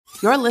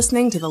You're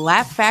listening to the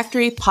Laugh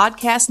Factory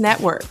Podcast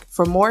Network.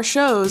 For more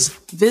shows,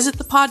 visit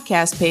the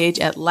podcast page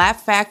at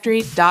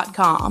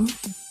laughfactory.com.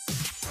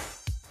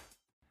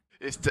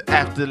 It's the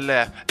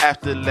Afterlaugh,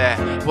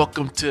 Afterlaugh.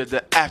 Welcome to the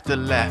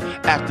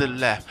Afterlaugh,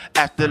 Afterlaugh,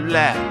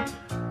 Afterlaugh.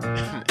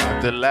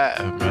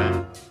 Afterlaugh,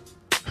 man.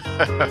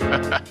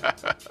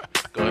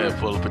 Go ahead,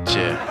 pull up a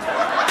chair.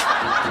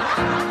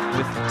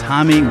 With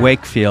Tommy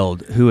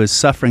Wakefield, who is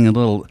suffering a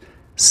little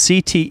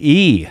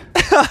CTE.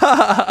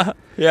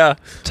 Yeah.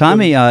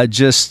 Tommy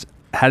just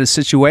had a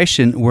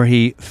situation where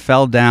he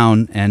fell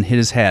down and hit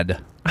his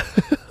head.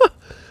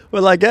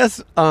 Well, I guess,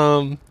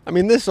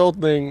 this whole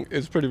thing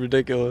is pretty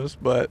ridiculous,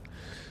 but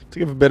to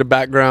give a bit of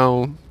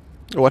background,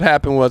 what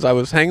happened was I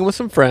was hanging with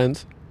some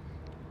friends,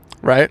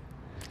 right?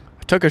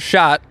 I took a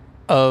shot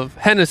of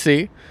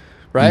Hennessy,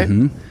 right?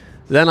 Mm-hmm.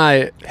 Then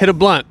I hit a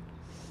blunt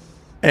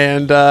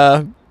and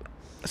I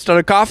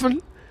started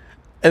coughing.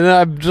 And then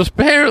I just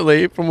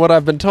apparently, from what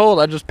I've been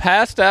told, I just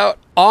passed out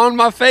on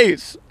my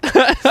face.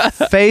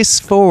 Face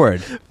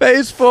forward.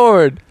 Face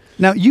forward.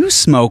 Now, you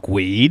smoke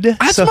weed.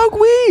 I smoke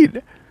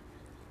weed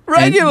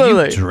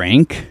regularly. And you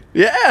drink?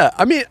 Yeah.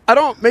 I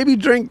don't maybe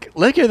drink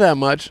liquor that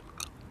much.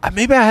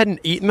 Maybe I hadn't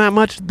eaten that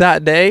much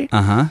that day.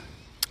 Uh-huh.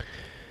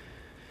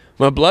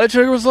 My blood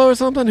sugar was low or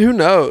something. Who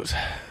knows?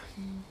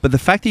 But the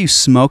fact that you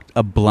smoked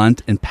a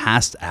blunt and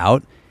passed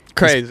out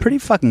crazy. Is pretty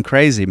fucking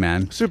crazy,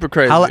 man. Super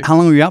crazy. How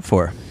long were you out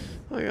for?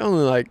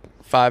 Only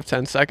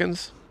 5-10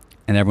 seconds.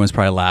 And everyone's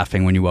probably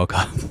laughing when you woke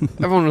up.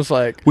 Everyone was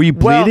like... Were you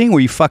bleeding?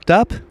 Were you fucked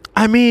up?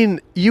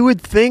 You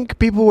would think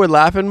people were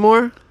laughing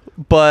more,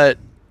 but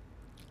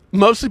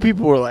mostly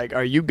people were like,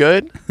 are you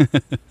good?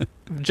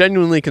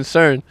 Genuinely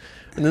concerned.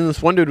 And then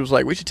this one dude was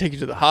like, we should take you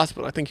to the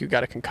hospital. I think you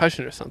got a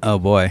concussion or something. Oh,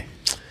 boy.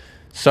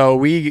 So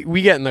we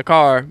get in the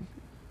car,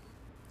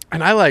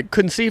 and I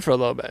couldn't see for a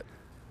little bit.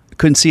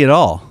 Couldn't see at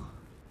all?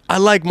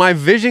 My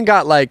vision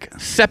got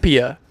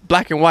sepia,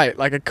 black and white.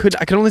 I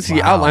could only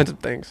see outlines of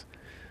things.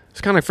 It's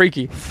kind of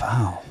freaky.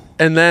 Wow.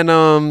 And then,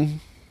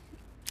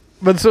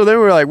 but so then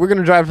we were like, we're going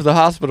to drive to the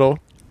hospital.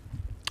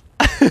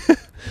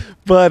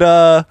 But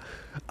I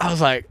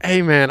was like,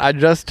 hey, man, I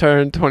just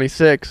turned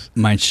 26.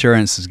 My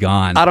insurance is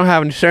gone. I don't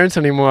have insurance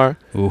anymore.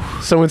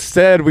 Oof. So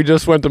instead, we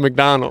just went to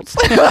McDonald's.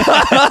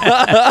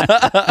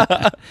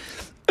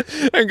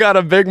 And got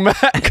a Big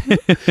Mac,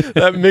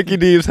 that Mickey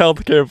D's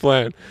healthcare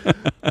plan.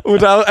 I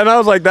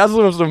was like, that's the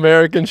most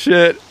American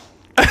shit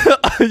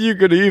you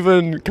could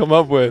even come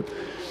up with.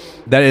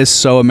 That is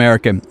so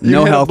American.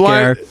 No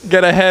healthcare.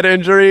 Get a head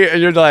injury,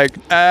 and you're like,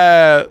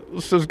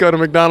 let's just go to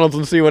McDonald's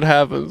and see what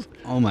happens.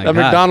 Oh my God.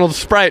 God. McDonald's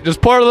Sprite.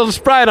 Just pour a little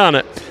Sprite on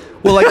it.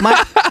 Well,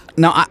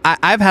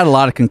 I've had a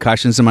lot of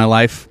concussions in my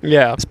life.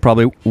 Yeah. This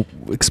probably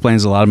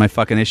explains a lot of my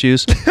fucking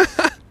issues.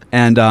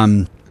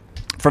 And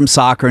from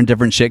soccer and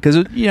different shit.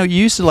 Because, you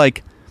used to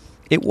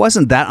it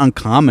wasn't that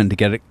uncommon to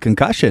get a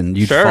concussion.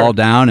 You'd fall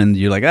down and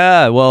you're like,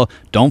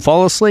 don't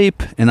fall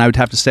asleep. And I would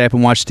have to stay up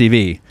and watch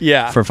TV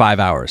for 5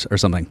 hours or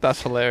something.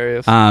 That's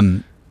hilarious.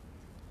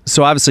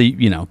 So obviously,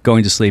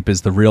 going to sleep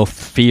is the real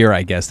fear,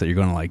 I guess, that you're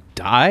going to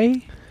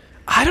die.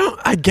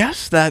 I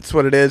guess that's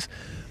what it is.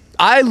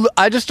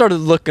 I just started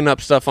looking up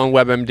stuff on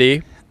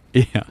WebMD.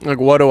 Yeah.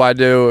 What do I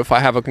do if I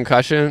have a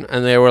concussion?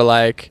 And they were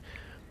like,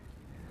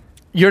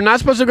 you're not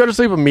supposed to go to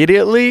sleep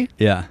immediately.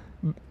 Yeah.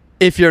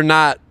 If you're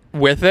not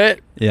with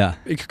it. Yeah.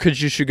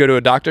 Because you should go to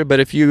a doctor. But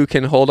if you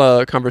can hold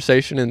a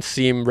conversation and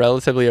seem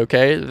relatively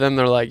okay, then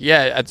they're like,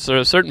 yeah, at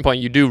a certain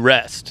point you do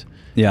rest.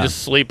 Yeah. You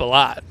just sleep a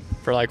lot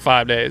for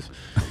 5 days.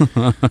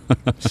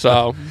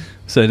 So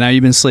now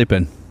you've been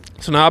sleeping.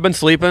 So now I've been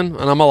sleeping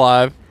and I'm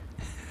alive.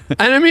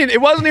 And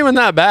it wasn't even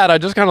that bad. I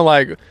just kind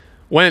of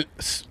went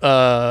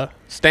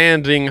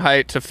standing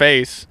height to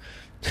face.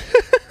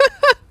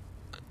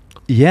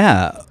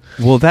 Yeah.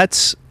 Well,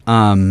 that's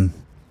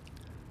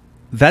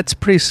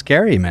pretty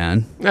scary,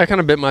 man. I kind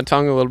of bit my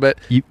tongue a little bit.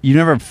 You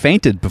never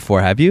fainted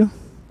before, have you?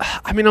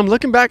 I'm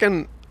looking back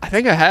and I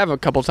think I have a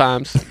couple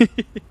times.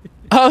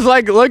 I was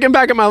looking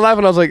back at my life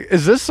and I was like,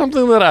 is this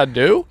something that I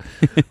do?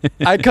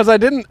 Because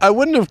I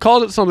wouldn't have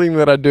called it something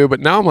that I do, but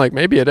now I'm like,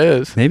 maybe it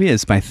is. Maybe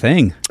it's my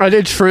thing. I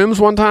did shrooms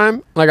one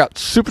time and I got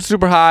super,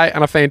 super high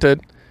and I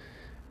fainted.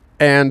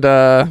 And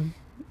when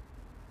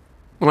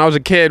I was a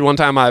kid, one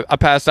time I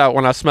passed out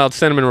when I smelled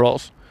cinnamon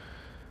rolls.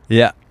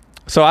 Yeah.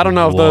 So I don't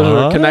know if those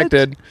are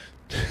connected.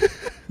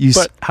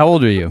 How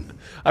old are you?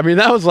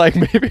 That was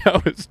maybe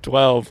I was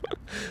 12.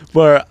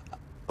 Where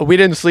we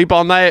didn't sleep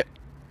all night.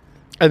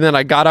 And then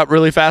I got up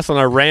really fast and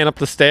I ran up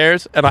the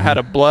stairs and I had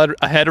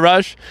a head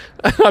rush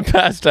and I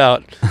passed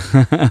out.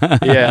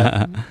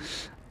 Yeah.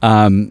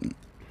 I'm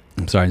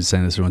sorry, I'm just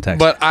saying this through one text.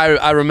 But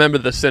I remember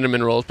the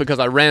cinnamon rolls because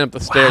I ran up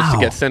the stairs to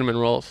get cinnamon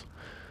rolls.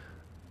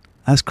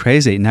 That's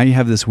crazy. Now you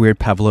have this weird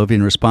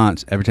Pavlovian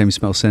response. Every time you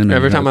smell cinnamon.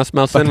 Every time I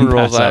smell cinnamon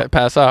rolls, I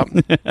pass out.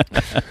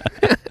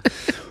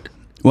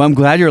 Well, I'm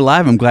glad you're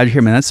alive. I'm glad you're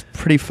here, man. That's a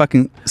pretty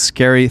fucking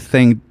scary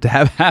thing to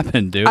have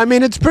happen, dude.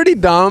 It's pretty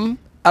dumb.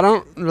 I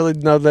don't really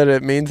know that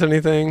it means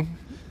anything.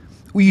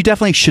 Well, you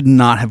definitely should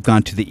not have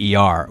gone to the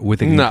ER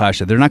with a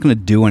concussion. They're not going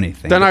to do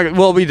anything. They're not.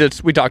 Well, we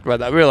talked about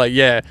that. We were like,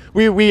 yeah.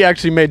 We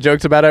actually made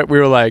jokes about it. We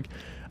were like,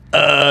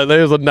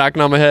 there's a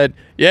knocking on my head.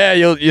 Yeah,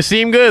 you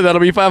seem good.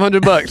 That'll be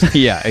 $500.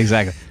 Yeah,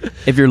 exactly.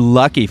 If you're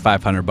lucky,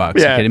 $500.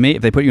 Yeah. You kidding me?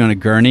 If they put you on a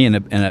gurney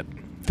and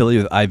fill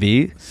you with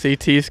IV,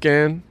 CT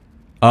scan.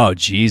 oh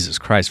Jesus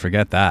Christ,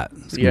 forget that.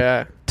 It's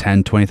Yeah.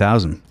 10,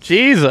 20,000.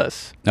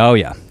 Jesus. Oh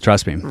yeah,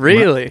 trust me.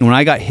 Really? When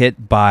I got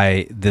hit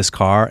by this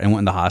car and went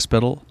in the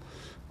hospital,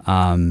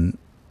 and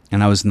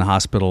I was in the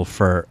hospital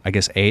for I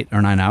guess 8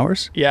 or 9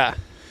 hours. Yeah.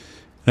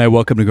 And I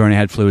woke up to gurney,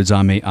 had fluids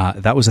on me.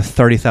 That was a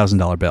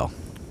 $30,000 bill.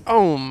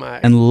 Oh my.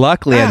 And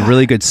luckily, I had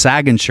really good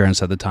SAG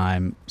insurance at the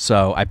time,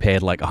 so I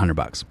paid like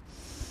 $100.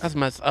 That's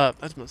messed up.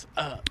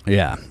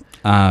 Yeah.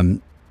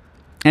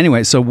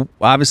 Anyway, so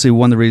obviously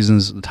one of the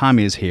reasons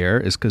Tommy is here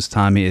is because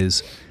Tommy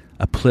is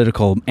a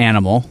political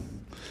animal,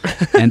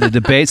 and the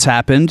debates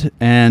happened,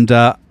 and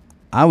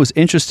I was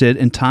interested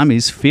in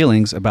Tommy's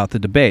feelings about the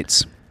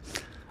debates.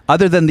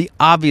 Other than the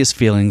obvious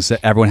feelings that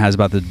everyone has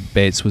about the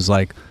debates was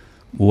like,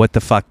 what the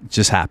fuck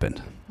just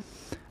happened?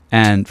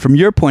 And from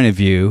your point of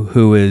view,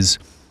 who is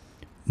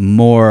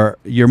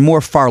you're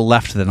more far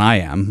left than I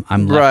am.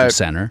 I'm left of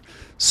center.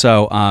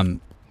 So,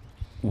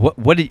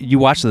 what did you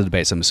watch the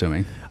debates? I'm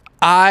assuming.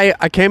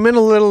 I came in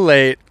a little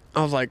late.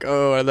 I was like,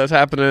 oh, are those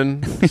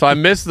happening? So I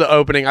missed the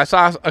opening. I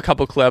saw a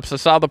couple clips. I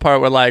saw the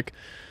part where like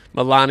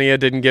Melania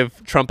didn't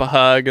give Trump a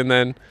hug, and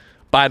then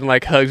Biden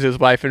like hugs his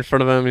wife in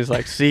front of him. He's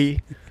like,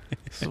 see,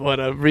 this is what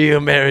a real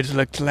marriage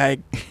looked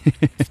like.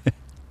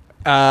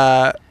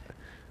 I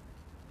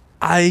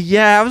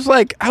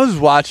was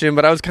watching,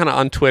 but I was kind of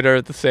on Twitter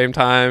at the same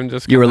time.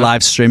 You were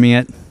live streaming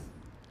it?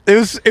 It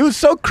was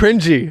so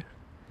cringy.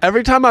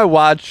 Every time I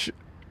watch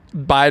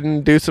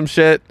Biden do some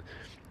shit,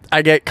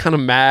 I get kind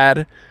of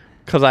mad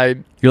because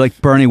you're like,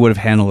 Bernie would have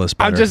handled this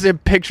better. I'm just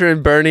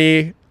picturing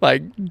Bernie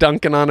like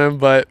dunking on him,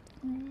 but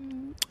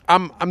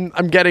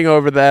I'm getting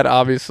over that,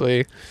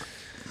 obviously.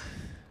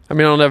 I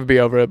mean, I'll never be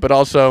over it, but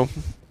also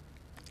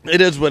it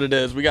is what it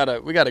is. We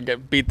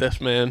gotta beat this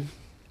man.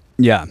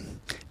 Yeah.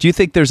 Do you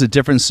think there's a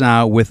difference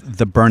now with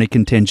the Bernie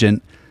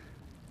contingent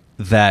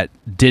that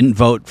didn't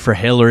vote for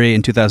Hillary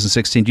in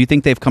 2016? Do you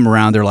think they've come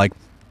around? They're like,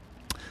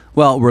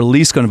 well, we're at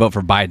least going to vote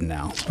for Biden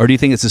now. Or do you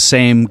think it's the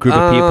same group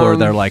of people where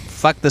they're like,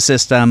 fuck the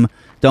system,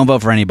 don't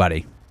vote for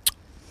anybody?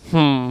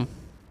 Maybe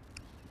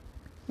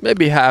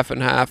half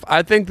and half.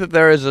 I think that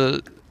there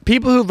is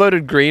people who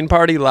voted Green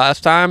Party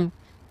last time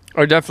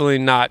are definitely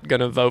not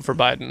going to vote for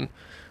Biden.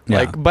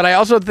 Yeah. But I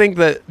also think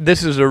that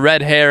this is a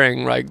red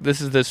herring. Like,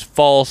 this is this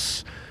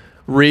false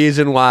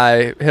reason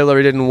why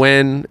Hillary didn't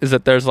win, is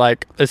that there's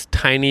like this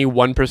tiny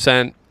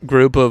 1%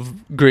 group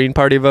of Green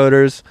Party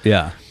voters.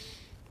 Yeah.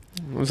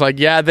 It's like,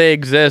 yeah, they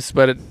exist,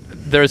 but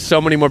there's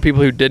so many more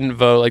people who didn't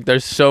vote. Like,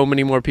 there's so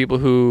many more people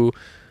who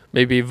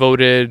maybe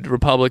voted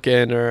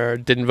Republican or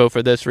didn't vote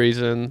for this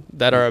reason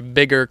that are a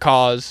bigger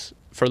cause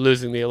for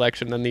losing the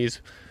election than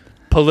these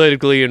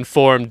politically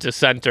informed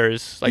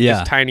dissenters, like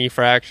this tiny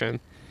fraction.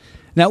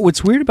 Now,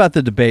 what's weird about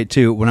the debate,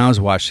 too, when I was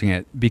watching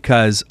it,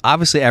 because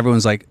obviously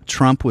everyone's like,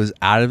 Trump was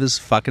out of his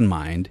fucking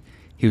mind.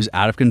 He was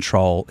out of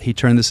control. He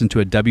turned this into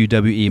a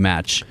WWE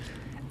match.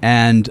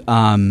 And,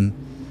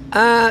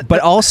 but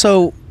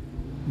also,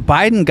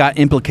 Biden got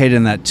implicated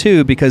in that,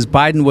 too, because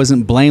Biden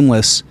wasn't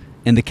blameless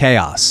in the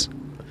chaos.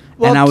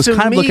 Well, and I was kind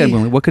of looking at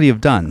him, what could he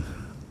have done?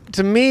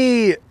 To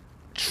me,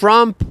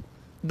 Trump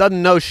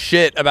doesn't know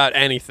shit about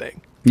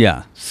anything.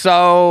 Yeah.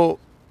 So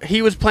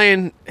he was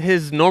playing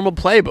his normal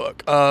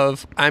playbook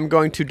of, I'm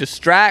going to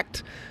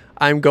distract,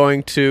 I'm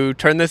going to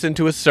turn this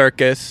into a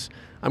circus,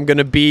 I'm going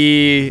to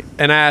be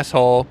an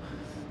asshole,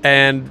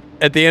 and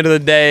at the end of the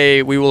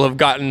day, we will have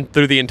gotten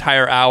through the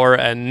entire hour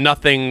and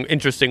nothing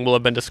interesting will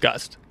have been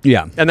discussed.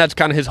 Yeah. And that's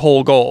kind of his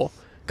whole goal.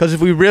 Because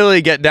if we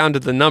really get down to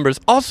the numbers,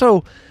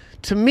 also,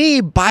 to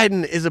me,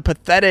 Biden is a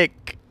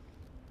pathetic...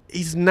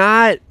 He's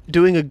not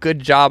doing a good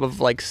job of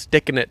like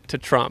sticking it to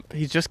Trump.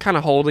 He's just kind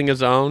of holding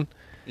his own.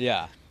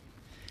 Yeah.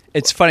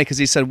 It's funny because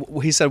he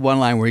said one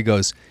line where he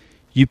goes,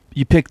 "You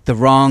picked the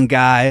wrong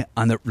guy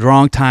on the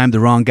wrong time, the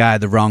wrong guy,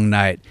 the wrong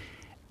night."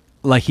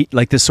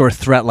 Like this sort of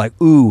threat, like,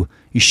 "Ooh,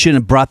 you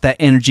shouldn't have brought that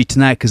energy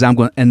tonight because I'm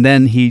going." And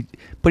then he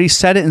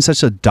said it in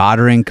such a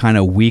doddering kind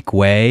of weak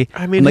way.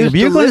 I mean, like, his if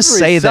you're going to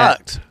say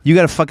sucked. that, you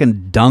got to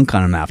fucking dunk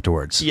on him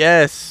afterwards.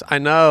 Yes, I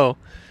know.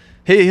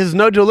 He has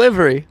no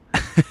delivery.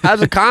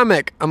 As a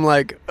comic, I'm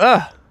like,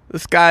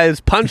 this guy's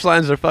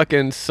punchlines are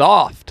fucking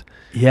soft.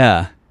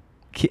 Yeah.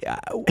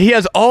 He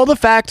has all the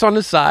facts on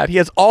his side. He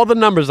has all the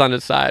numbers on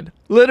his side.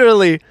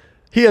 Literally,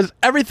 he has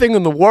everything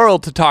in the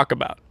world to talk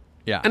about.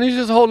 Yeah. And he's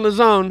just holding his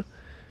own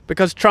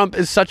because Trump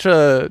is such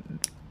a,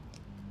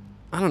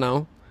 I don't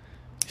know,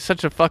 he's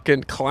such a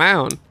fucking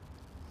clown.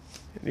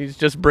 And he's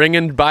just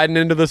bringing Biden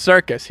into the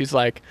circus. He's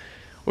like,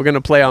 we're going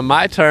to play on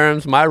my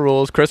terms, my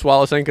rules. Chris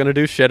Wallace ain't going to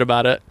do shit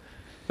about it.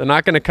 They're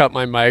not going to cut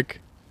my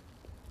mic.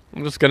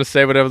 I'm just going to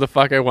say whatever the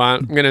fuck I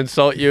want. I'm going to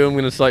insult you. I'm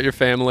going to insult your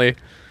family.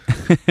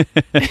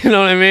 You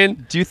know what I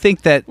mean? Do you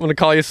think that... I'm going to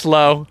call you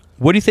slow.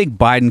 What do you think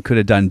Biden could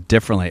have done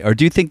differently? Or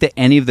do you think that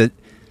any of the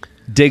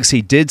digs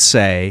he did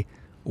say,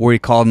 where he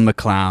called him a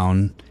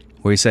clown,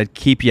 where he said,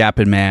 keep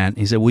yapping, man,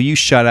 he said, will you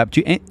shut up?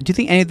 Do you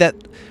think any of that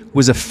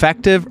was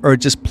effective, or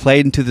just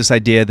played into this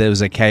idea that it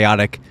was a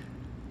chaotic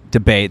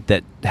debate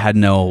that had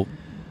no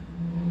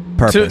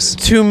purpose?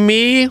 To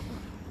me,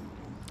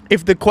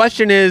 if the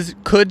question is,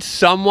 could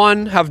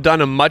someone have done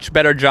a much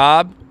better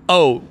job?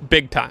 Oh,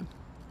 big time.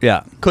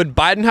 Yeah. Could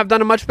Biden have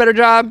done a much better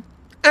job?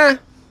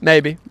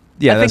 Maybe.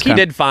 Yeah, I think he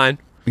did fine.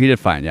 He did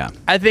fine, yeah.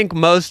 I think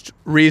most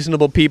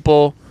reasonable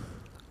people...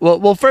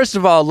 Well, first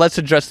of all, let's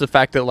address the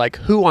fact that, like,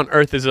 who on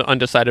earth is an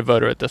undecided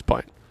voter at this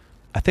point?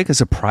 I think a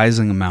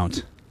surprising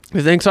amount.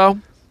 You think so?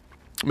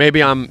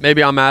 Maybe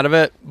I'm out of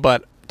it,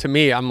 but to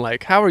me, I'm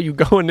like, how are you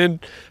going in?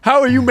 How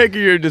are you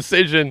making your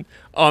decision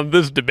on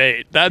this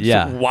debate? That's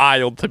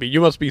wild to me.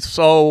 You must be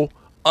so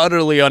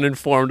utterly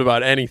uninformed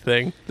about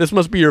anything. This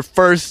must be your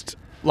first,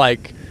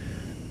 like,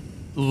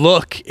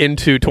 look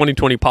into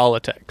 2020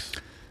 politics.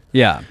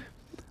 Yeah.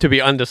 To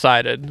be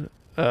undecided.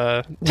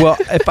 Well,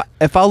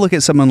 if I look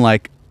at someone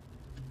like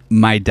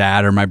my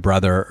dad or my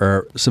brother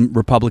or some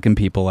Republican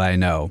people I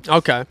know,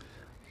 okay,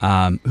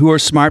 who are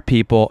smart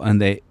people,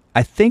 and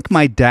I think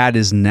my dad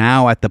is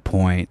now at the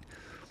point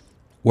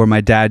where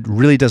my dad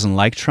really doesn't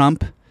like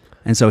Trump,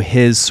 and so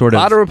his sort of...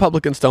 A lot of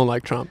Republicans don't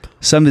like Trump.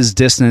 Some of his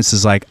dissonance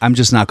is like, I'm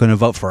just not going to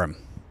vote for him.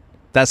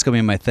 That's going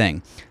to be my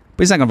thing.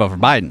 But he's not going to vote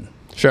for Biden.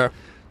 Sure.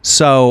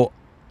 So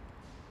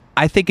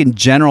I think in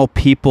general,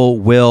 people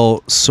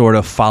will sort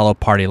of follow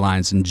party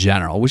lines in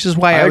general, which is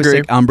why I always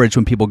agree. take umbrage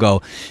when people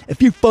go,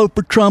 if you vote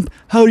for Trump,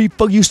 how do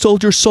you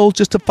sold your soul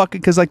just to fuck it?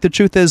 Because like the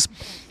truth is,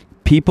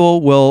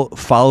 people will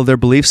follow their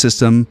belief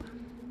system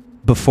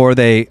before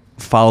they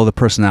follow the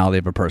personality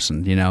of a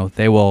person. You know,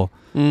 they will.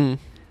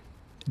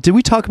 Did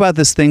we talk about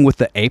this thing with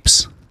the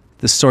apes?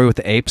 This story with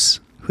the apes?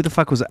 Who the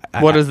fuck was it?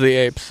 What is the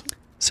apes?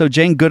 So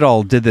Jane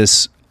Goodall did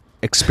this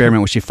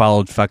experiment where she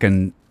followed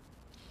fucking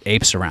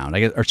apes around,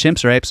 I guess, or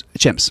chimps or apes?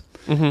 Chimps.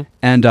 Mm-hmm.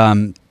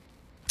 And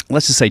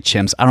let's just say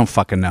chimps. I don't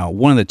fucking know.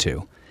 One of the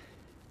two.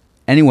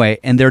 Anyway,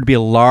 and there'd be a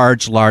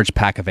large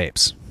pack of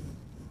apes.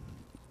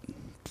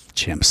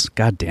 Chimps.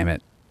 God damn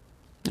it.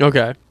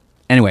 Okay.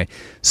 Anyway,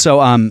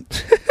 so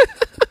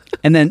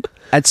and then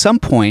at some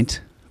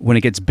point when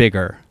it gets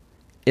bigger,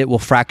 it will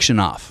fraction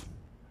off,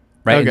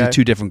 right, into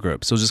two different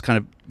groups. So it'll just kind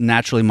of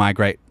naturally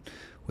migrate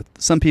with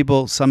some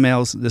people, some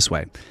males this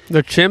way.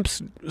 The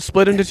chimps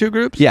split into two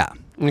groups? Yeah.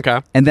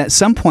 Okay. And at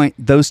some point,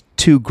 those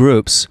two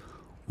groups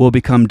will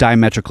become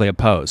diametrically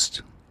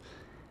opposed.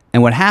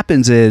 And what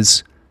happens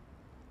is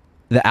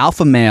the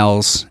alpha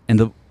males in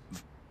the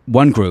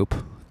one group,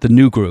 the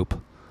new group,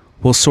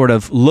 will sort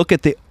of look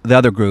at the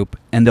other group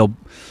and they'll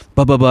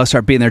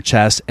start beating their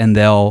chest, and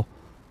they'll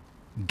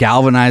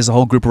galvanize the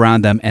whole group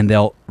around them, and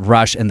they'll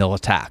rush and they'll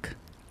attack.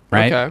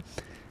 Right? Okay.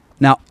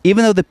 Now,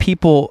 even though the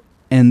people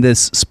in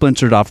this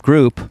splintered off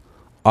group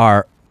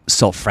are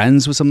still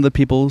friends with some of the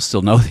people,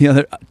 still know the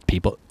other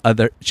people,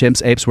 other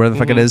chimps, apes, whatever the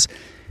fuck it is,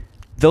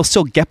 they'll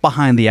still get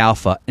behind the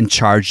alpha and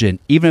charge in,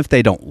 even if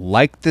they don't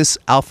like this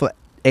alpha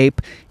ape,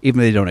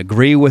 even if they don't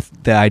agree with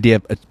the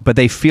idea, but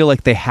they feel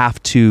like they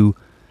have to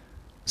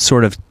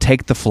sort of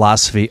take the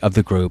philosophy of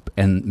the group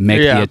and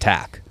make the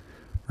attack,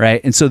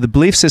 right? And so the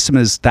belief system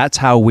is that's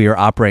how we are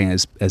operating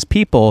as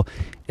people,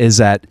 is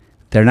that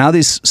there are now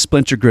these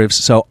splinter groups,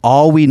 so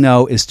all we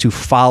know is to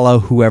follow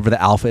whoever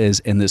the alpha is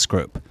in this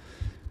group,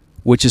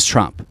 which is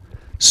Trump.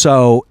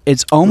 So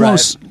it's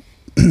almost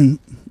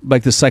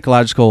like the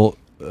psychological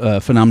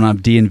phenomenon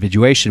of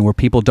de-individuation, where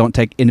people don't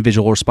take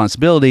individual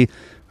responsibility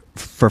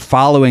for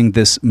following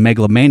this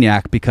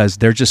megalomaniac because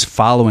they're just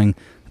following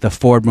the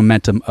forward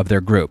momentum of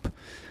their group.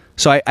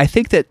 So I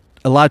think that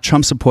a lot of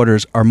Trump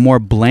supporters are more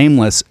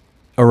blameless,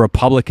 or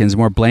Republicans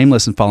more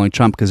blameless in following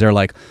Trump, because they're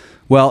like,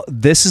 well,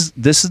 this is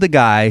the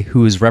guy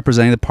who is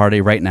representing the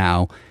party right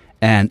now,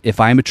 and if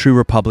I'm a true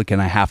Republican,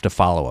 I have to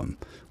follow him,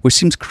 which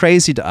seems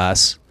crazy to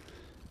us,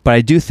 but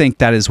I do think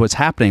that is what's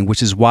happening,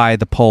 which is why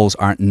the polls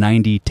aren't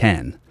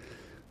 90-10.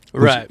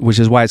 Right. Which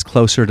is why it's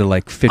closer to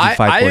like 55-45.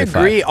 I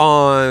agree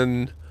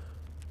on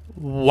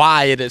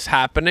why it is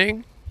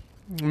happening.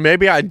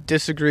 Maybe I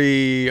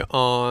disagree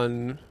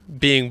on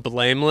being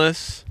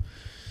blameless.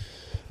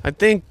 I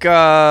think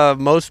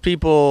most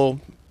people,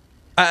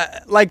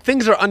 like,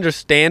 things are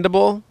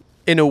understandable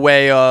in a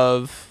way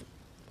of,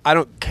 I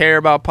don't care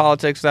about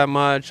politics that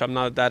much. I'm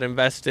not that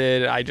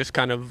invested. I just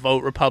kind of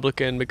vote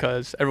Republican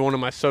because everyone in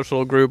my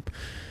social group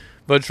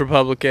votes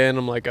Republican.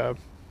 I'm like a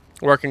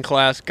working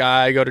class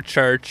guy. I go to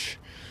church.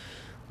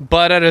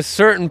 But at a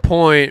certain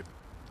point,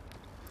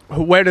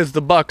 where does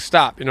the buck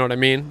stop? You know what I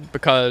mean?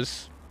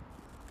 Because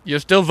you're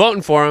still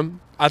voting for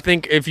him. I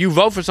think if you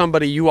vote for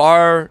somebody, you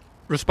are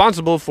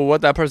responsible for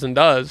what that person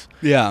does.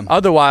 Yeah.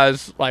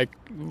 Otherwise, like,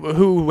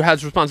 who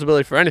has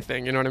responsibility for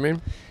anything? You know what I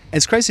mean?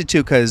 It's crazy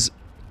too, because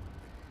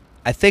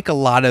I think a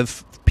lot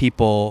of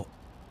people,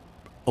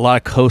 a lot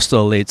of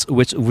coastal elites,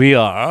 which we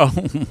are,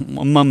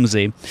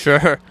 mumsy.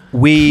 Sure.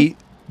 We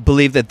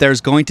believe that there's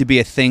going to be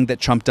a thing that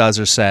Trump does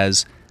or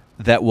says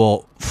that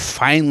will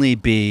finally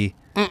be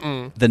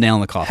the nail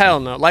in the coffin. Hell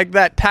no. Like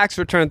that tax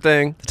return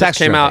thing The tax just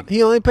came return out. thing.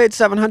 He only paid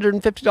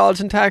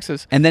 $750 in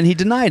taxes. And then he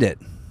denied it.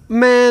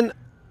 Man,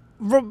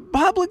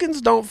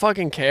 Republicans don't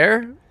fucking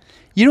care.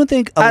 You don't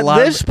think At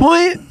this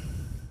point,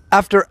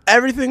 after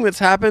everything that's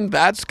happened,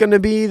 that's going to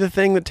be the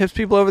thing that tips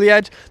people over the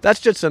edge? That's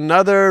just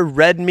another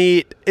red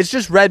meat. It's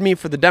just red meat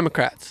for the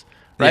Democrats,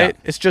 right?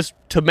 Yeah. It's just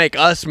to make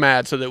us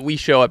mad so that we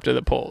show up to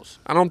the polls.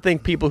 I don't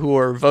think people who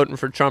are voting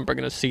for Trump are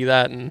going to see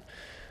that, and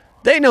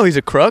they know he's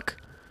a crook.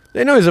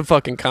 They know he's a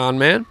fucking con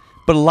man.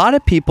 But a lot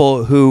of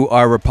people who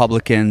are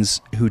Republicans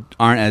who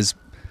aren't as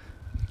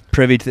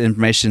privy to the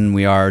information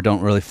we are,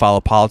 don't really follow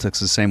politics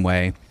the same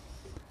way,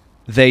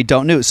 they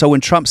don't know. So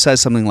when Trump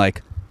says something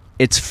like,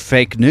 it's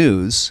fake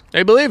news,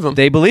 They believe him.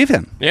 they believe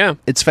him. Yeah.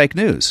 It's fake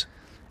news.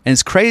 And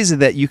it's crazy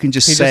that you can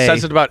just He say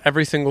just says it about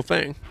every single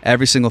thing.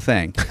 every single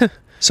thing.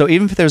 So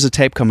even if there's a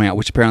tape coming out,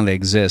 which apparently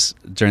exists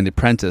during The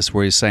Apprentice,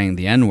 where he's saying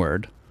the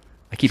N-word,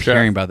 I keep Sure.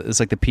 hearing about it. It's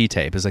like the P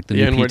tape. It's like the The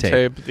new P N-word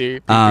tape. tape, the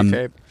PP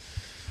tape.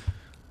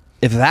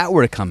 If that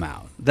were to come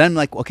out, then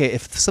like, okay,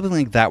 if something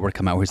like that were to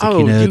come out, where he's like, Oh,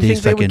 you know, do you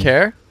these think they fucking, would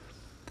care?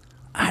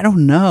 I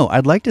don't know.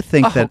 I'd like to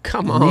think Oh, that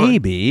come on.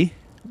 maybe.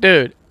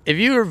 Dude, if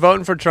you were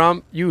voting for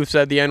Trump, you have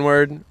said the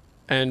N-word,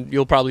 and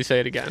you'll probably say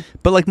it again.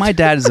 But like my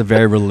dad is a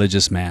very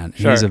religious man.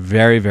 Sure. He's a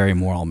very, very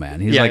moral man.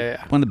 He's Yeah, like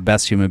yeah. one of the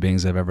best human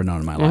beings I've ever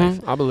known in my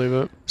life. I believe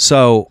it.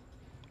 So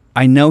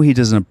I know he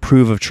doesn't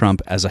approve of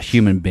Trump as a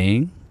human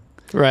being,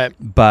 Right.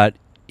 but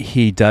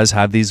he does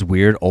have these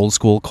weird old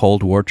school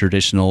Cold War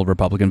traditional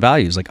Republican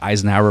values, like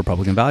Eisenhower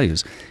Republican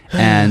values.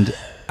 And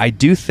I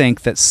do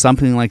think that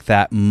something like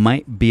that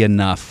might be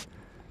enough.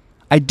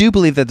 I do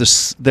believe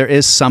that there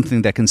is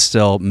something that can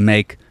still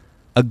make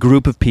a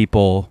group of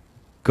people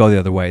go the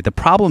other way. The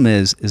problem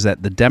is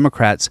that the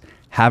Democrats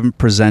haven't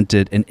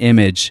presented an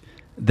image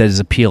that is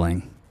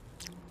appealing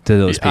to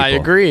those people. I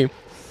agree.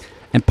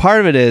 And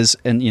part of it is,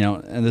 and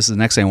and this is the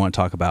next thing I want to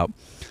talk about,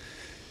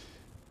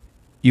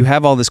 you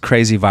have all this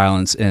crazy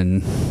violence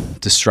and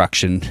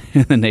destruction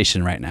in the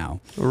nation right now.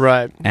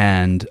 Right.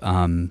 And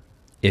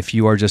if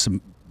you are just a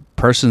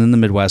person in the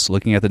Midwest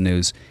looking at the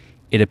news,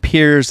 it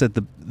appears that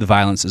the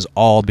violence is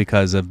all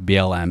because of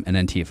BLM and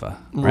Antifa,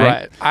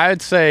 right?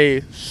 I'd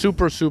say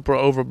super, super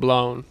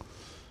overblown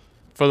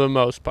for the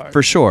most part.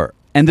 For sure.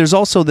 And there's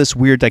also this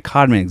weird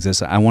dichotomy that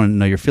exists. I want to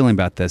know your feeling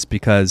about this,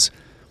 because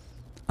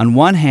on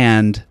one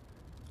hand,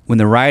 when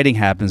the rioting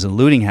happens and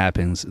looting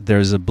happens,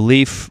 there's a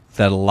belief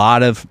that a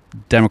lot of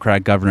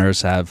Democratic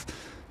governors have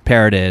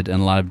parroted,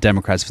 and a lot of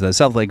Democrats for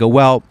themselves, they go,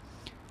 well,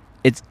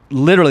 it's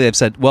literally, they've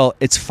said, well,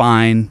 it's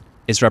fine.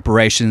 It's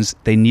reparations.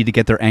 They need to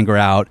get their anger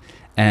out.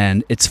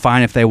 And it's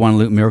fine if they want to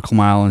loot Miracle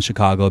Mile in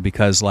Chicago,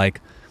 because like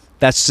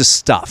that's just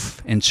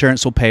stuff.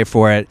 Insurance will pay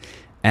for it.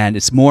 And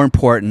it's more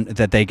important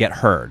that they get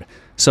heard.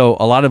 So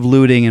a lot of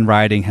looting and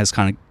rioting has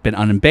kind of been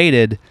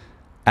unabated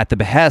at the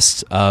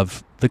behest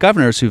of the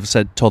governors who've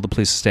told the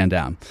police to stand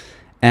down.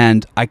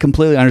 And I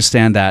completely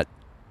understand that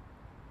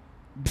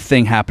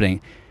thing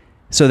happening.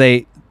 So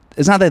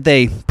it's not that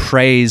they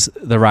praise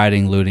the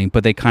rioting, looting,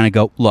 but they kind of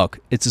go, look,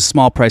 it's a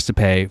small price to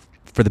pay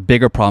for the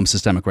bigger problem,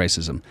 systemic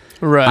racism.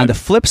 Right. On the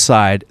flip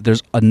side,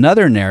 there's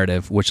another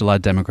narrative, which a lot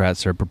of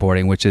Democrats are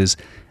purporting, which is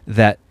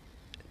that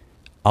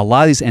a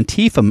lot of these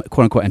Antifa,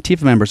 quote-unquote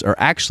Antifa members, are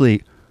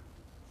actually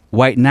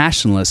white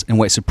nationalists and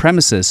white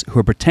supremacists who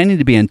are pretending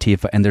to be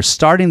Antifa, and they're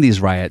starting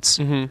these riots,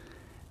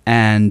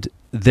 and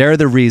they're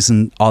the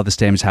reason all this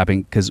damage is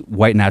happening, because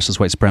white nationalists,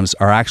 white supremacists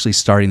are actually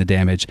starting the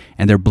damage,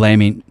 and they're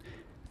blaming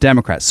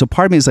Democrats. So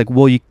part of me is like,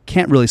 well, you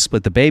can't really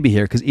split the baby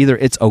here, because either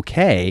it's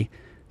okay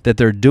that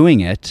they're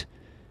doing it,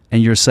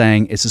 and you're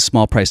saying it's a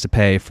small price to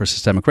pay for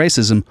systemic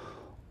racism,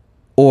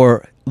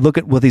 or look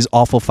at what these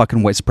awful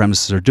fucking white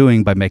supremacists are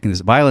doing by making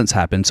this violence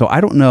happen. So I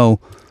don't know.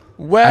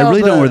 Well, I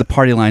really don't know where the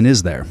party line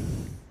is there.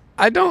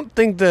 I don't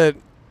think that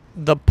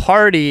the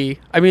party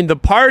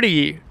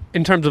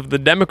in terms of the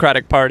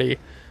Democratic Party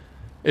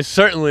is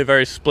certainly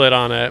very split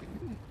on it.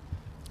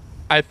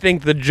 I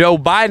think the Joe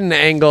Biden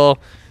angle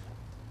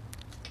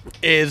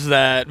is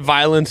that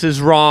violence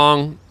is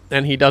wrong,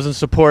 and he doesn't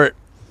support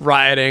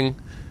rioting,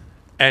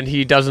 and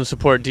he doesn't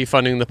support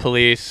defunding the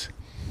police,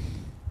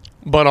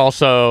 but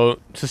also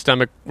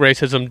systemic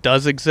racism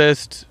does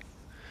exist,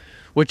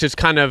 which is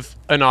kind of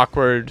an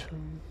awkward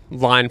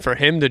line for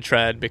him to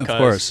tread, because Of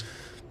course.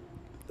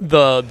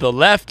 the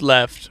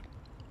left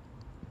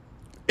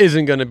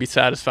isn't going to be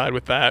satisfied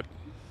with that.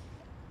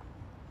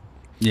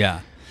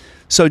 Yeah.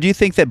 So do you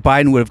think that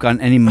Biden would have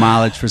gotten any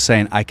mileage for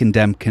saying, I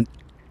condemn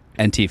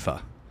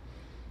Antifa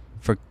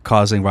for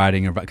causing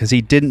rioting? Because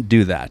he didn't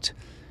do that.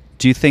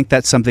 Do you think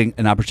that's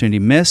an opportunity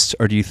missed,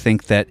 or do you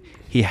think that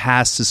he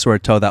has to sort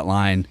of toe that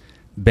line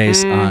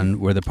based on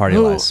where the party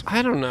lies?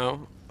 I don't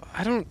know.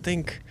 I don't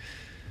think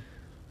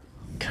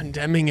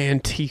condemning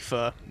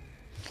Antifa.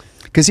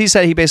 Because he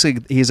said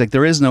he's like,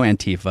 there is no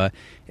Antifa.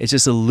 It's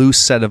just a loose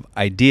set of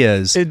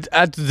ideas.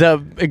 That's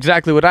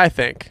exactly what I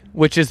think,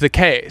 which is the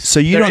case. So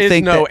you there don't is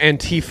think no that-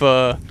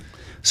 Antifa.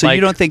 So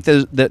you don't think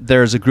that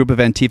there's a group of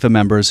Antifa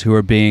members who are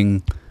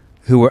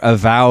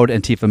avowed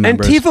Antifa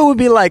members? Antifa would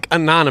be like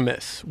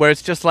anonymous, where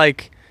it's just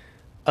like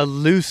a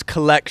loose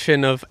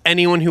collection of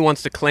anyone who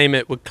wants to claim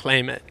it would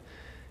claim it.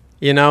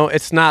 You know,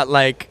 it's not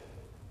like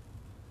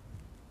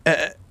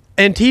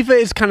Antifa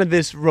is kind of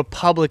this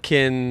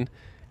Republican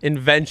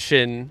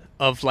invention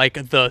of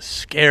like the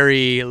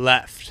scary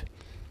left.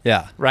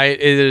 Yeah. Right?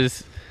 It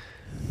is.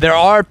 There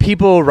are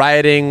people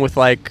rioting with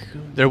like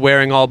they're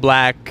wearing all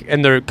black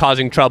and they're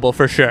causing trouble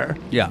for sure.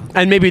 Yeah.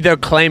 And maybe they're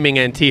claiming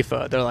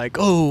Antifa. They're like,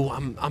 "Oh,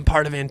 I'm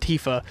part of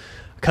Antifa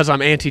because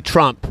I'm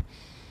anti-Trump."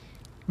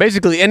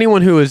 Basically,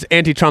 anyone who is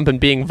anti-Trump and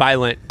being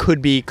violent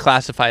could be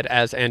classified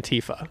as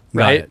Antifa,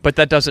 right? But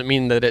that doesn't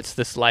mean that it's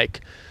this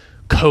like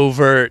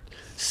covert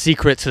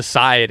secret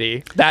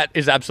society. That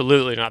is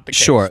absolutely not the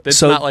case. Sure. It's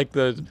so not like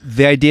the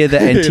idea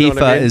that Antifa you know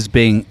what I mean? is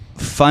being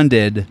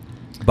funded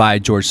by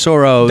George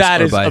Soros.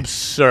 That or is by,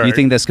 absurd. You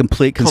think that's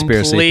complete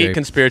conspiracy Complete theory?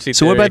 conspiracy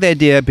So what theory. about the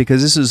idea,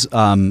 because this is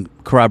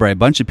corroborated a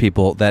bunch of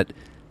people, that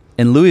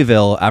in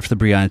Louisville, after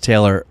the Breonna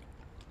Taylor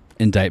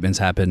indictments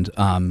happened,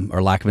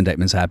 or lack of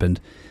indictments happened,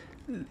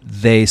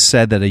 they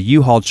said that a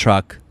U-Haul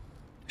truck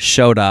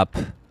showed up,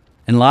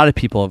 and a lot of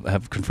people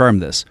have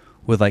confirmed this,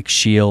 with like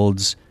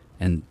shields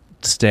and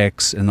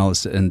sticks and all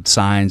this, and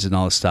signs and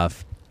all this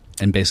stuff,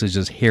 and basically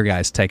just, here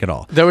guys, take it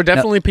all. There were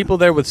definitely people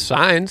there with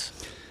signs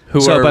who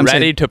So, were but I'm ready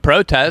saying- to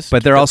protest.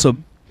 But there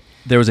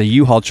was a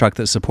U-Haul truck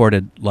that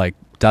supported like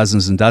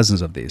dozens and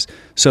dozens of these.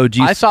 So do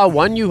you? I saw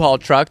one U-Haul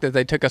truck that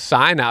they took a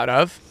sign out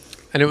of,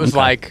 and it was Okay.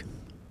 like,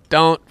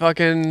 "Don't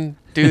fucking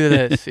do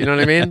this." You know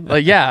what I mean?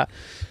 Like, yeah.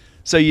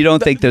 So you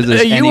don't think there's A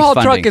any U-Haul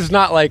funding? truck is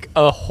not like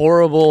a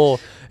horrible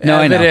No,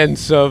 I know.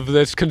 evidence of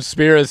this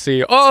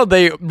conspiracy. Oh,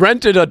 they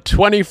rented a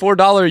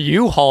 $24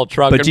 U-Haul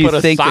truck But and do you put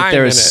a think sign that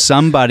there in is it.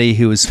 somebody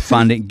who is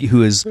funding,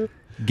 who is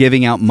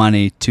giving out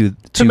money to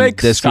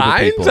make this group of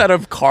signs people? out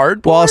of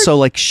cardboard? Well, also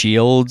like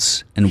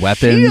shields and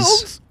weapons.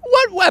 Shields?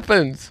 What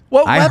weapons?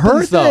 What I weapons,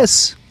 heard though?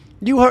 this.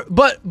 You heard,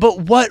 but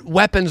what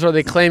weapons are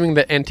they claiming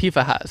that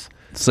Antifa has?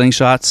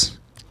 Slingshots.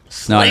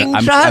 No,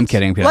 Slingshots? I'm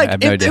kidding. Like, I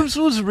have no if idea. this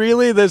was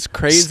really this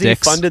crazy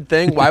Sticks. funded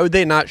thing, why would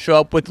they not show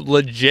up with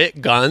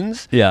legit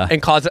guns Yeah.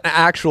 and cause an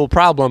actual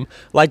problem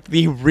like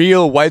the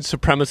real white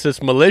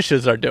supremacist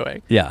militias are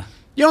doing? Yeah.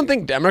 You don't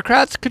think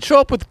Democrats could show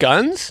up with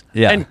guns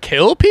Yeah. and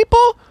kill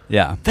people?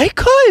 Yeah. They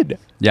could.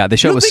 Yeah. They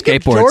show You up with think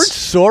if George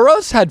skateboards.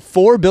 Soros had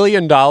 $4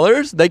 billion,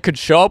 they could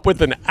show up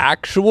with an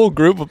actual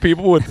group of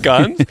people with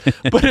guns,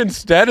 but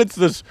instead it's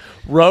this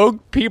rogue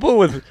people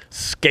with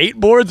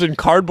skateboards and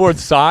cardboard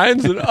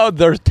signs, and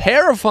they're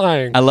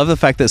terrifying. I love the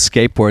fact that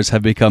skateboards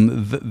have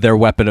become their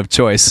weapon of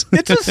choice.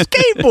 It's a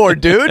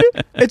skateboard, dude.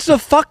 It's a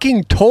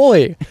fucking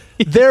toy.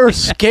 They're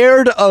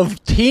scared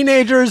of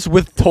teenagers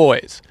with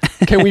toys.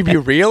 Can we be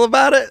real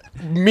about it?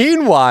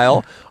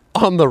 Meanwhile,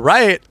 on the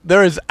right,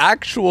 there is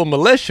actual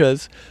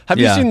militias. Have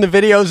you Yeah. seen the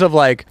videos of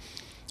like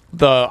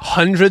the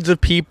hundreds of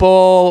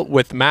people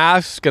with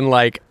masks and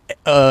like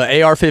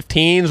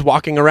AR-15s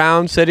walking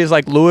around cities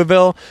like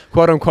Louisville,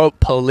 quote unquote,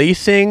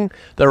 policing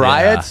the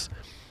riots?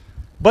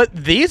 But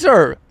these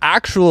are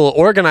actual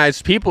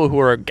organized people who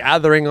are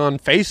gathering on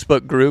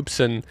Facebook groups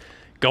and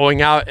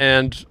going out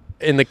and,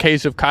 in the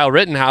case of Kyle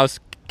Rittenhouse,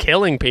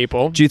 killing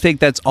people. Do you think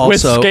that's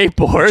also with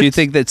skateboards? Do you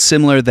think that's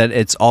similar, that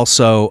it's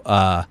also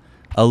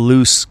a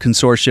loose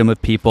consortium of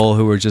people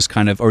who are just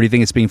kind of, or do you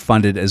think it's being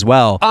funded as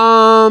well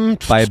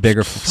by a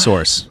bigger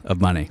source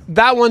of money?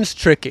 That one's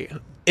tricky.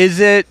 Is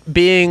it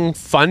being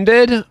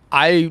funded?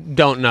 I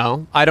don't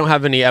know. I don't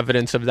have any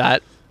evidence of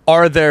that.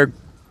 Are there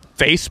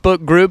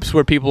Facebook groups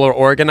where people are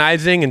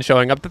organizing and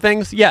showing up to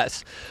things?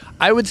 Yes.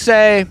 I would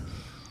say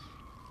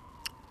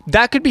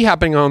that could be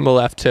happening on the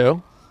left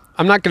too.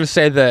 I'm not going to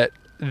say that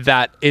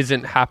that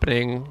isn't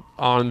happening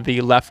on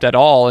the left at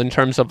all in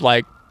terms of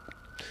like,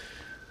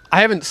 I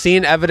haven't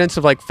seen evidence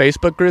of like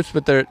Facebook groups,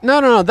 but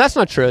no, that's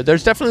not true.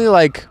 There's definitely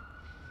like,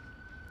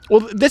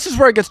 well, this is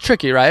where it gets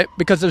tricky, right?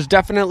 Because there's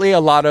definitely a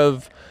lot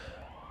of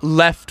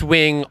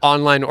left-wing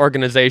online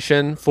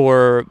organization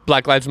for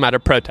Black Lives Matter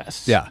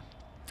protests. Yeah.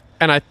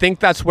 And I think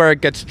that's where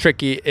it gets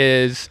tricky,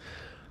 is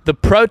the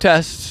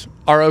protests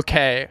are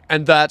okay,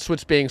 and that's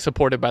what's being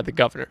supported by the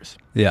governors.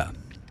 Yeah.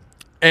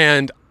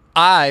 And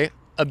I,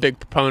 a big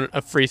proponent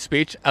of free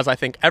speech, as I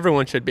think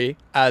everyone should be,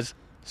 as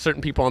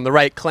certain people on the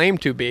right claim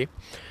to be,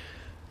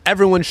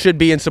 everyone should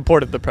be in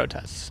support of the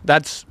protests.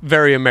 That's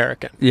very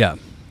American. Yeah.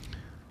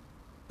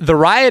 The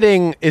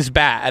rioting is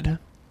bad.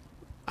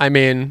 I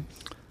mean,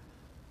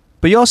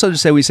 But you also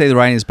just say, we say the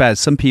rioting is bad.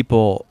 Some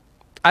people,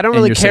 I don't And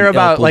really you're care saying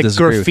about people like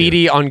disagree with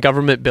graffiti on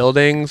government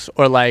buildings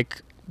or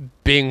like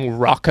being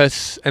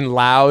raucous and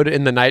loud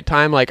in the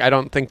nighttime. Like, I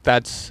don't think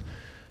that's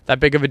that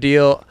big of a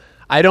deal.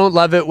 I don't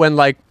love it when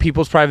like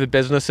people's private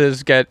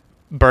businesses get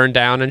burned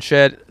down and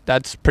shit.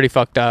 That's pretty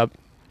fucked up.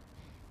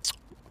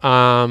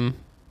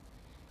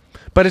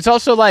 But it's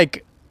also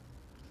like,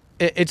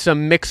 it's a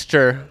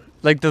mixture.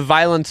 Like, the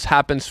violence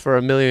happens for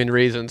a million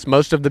reasons.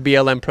 Most of the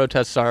BLM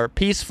protests are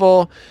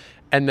peaceful,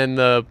 and then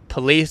the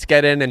police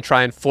get in and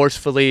try and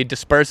forcefully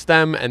disperse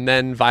them, and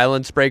then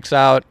violence breaks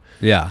out.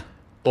 yeah.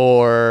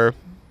 Or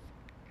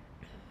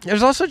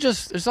there's also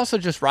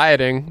just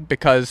rioting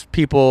because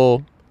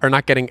people are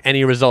not getting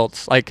any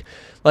results. Like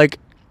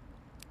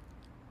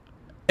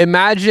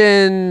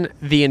imagine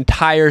the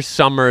entire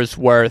summer's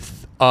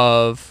worth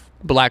of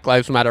Black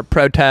Lives Matter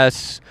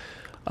protests,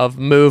 of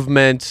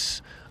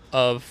movements,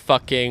 of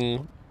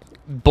fucking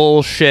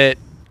bullshit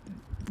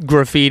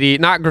graffiti,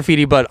 not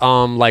graffiti, but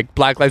like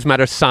Black Lives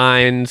Matter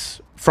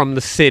signs from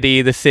the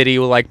city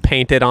will like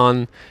paint it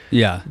on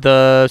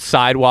the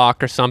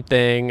sidewalk or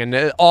something,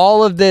 and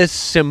all of this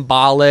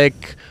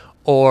symbolic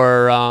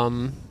or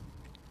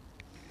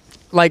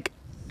like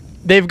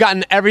they've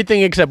gotten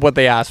everything except what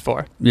they asked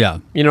for. Yeah.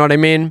 You know what I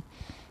mean?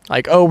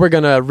 Like, oh, we're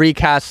going to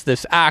recast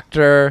this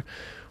actor.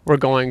 We're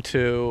going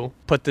to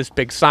put this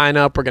big sign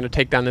up. We're going to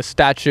take down this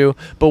statue.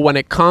 But when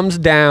it comes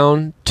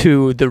down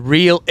to the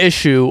real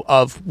issue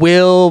of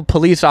will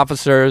police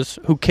officers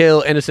who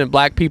kill innocent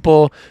black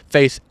people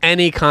face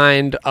any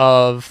kind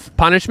of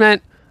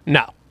punishment?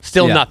 No.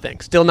 Still nothing.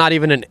 Still not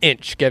even an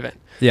inch given.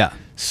 Yeah.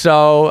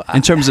 So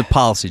in terms of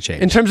policy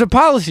change. In terms of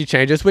policy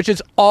changes, which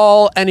is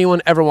all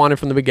anyone ever wanted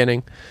from the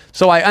beginning.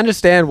 So I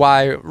understand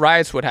why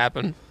riots would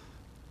happen.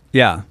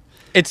 Yeah.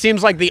 It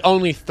seems like the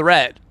only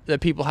threat that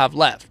people have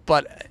left,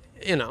 but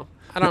you know,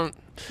 I don't.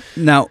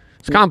 Now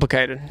it's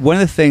complicated. One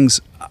of the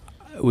things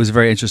was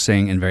very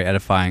interesting and very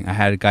edifying. I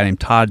had a guy named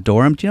Todd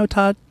Dorham. Do you know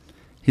Todd?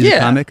 He's a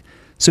comic.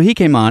 So he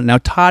came on. Now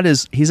Todd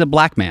he's a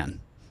black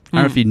man. I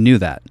don't know if you knew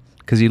that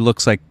because he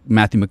looks like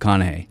Matthew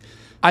McConaughey.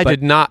 I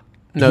did not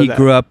know he that.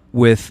 grew up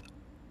with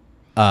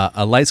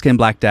a light-skinned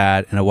black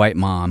dad and a white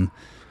mom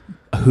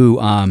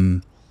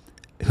who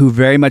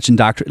very much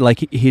indoctrinated. Like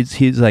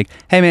he's like,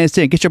 hey man,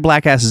 get your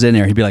black asses in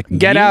there. He'd be like,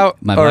 get out,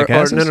 my black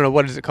asses. No.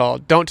 What is it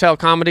called? Don't Tell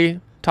Comedy.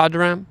 Todd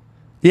Durham.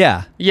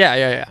 Yeah.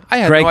 I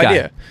had Great no guy.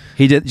 idea.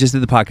 He just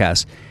did the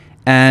podcast,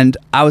 and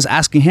I was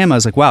asking him. I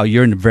was like, wow,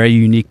 you're in a very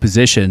unique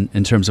position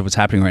in terms of what's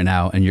happening right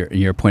now, and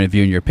your point of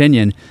view and your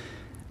opinion.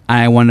 And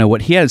I want to know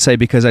what he had to say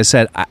because I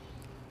said,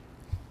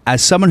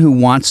 as someone who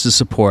wants to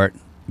support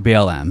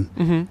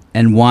BLM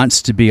and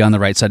wants to be on the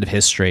right side of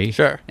history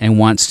and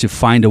wants to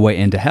find a way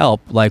in to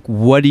help, like,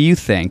 what do you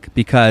think?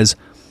 Because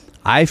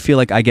I feel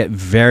like I get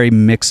very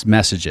mixed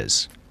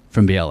messages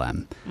from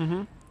BLM.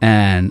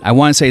 And I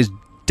want to say as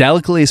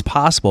delicately as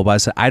possible, but I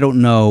said, I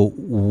don't know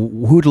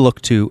who to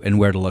look to and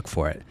where to look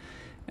for it.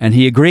 And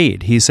he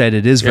agreed. He said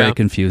it is very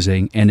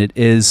confusing and it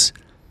is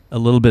a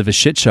little bit of a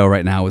shit show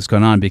right now what's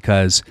going on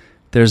because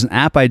there's an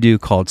app I do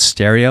called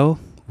Stereo,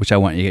 which I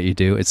want you to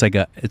do. It's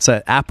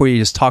an app where you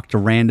just talk to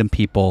random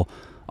people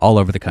all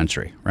over the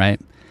country, right?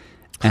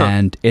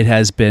 And it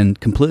has been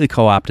completely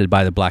co-opted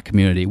by the black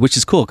community, which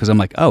is cool because I'm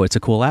like, oh, it's a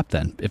cool app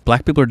then. If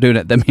black people are doing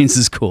it, that means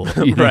it's cool.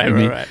 You know what I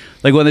mean? Right.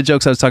 Like one of the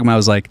jokes I was talking about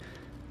was like,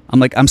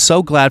 I'm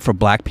so glad for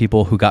black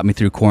people who got me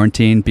through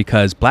quarantine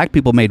because black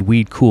people made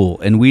weed cool,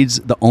 and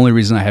weed's the only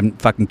reason I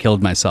haven't fucking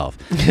killed myself.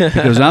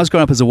 Because when I was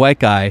growing up as a white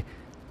guy,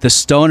 the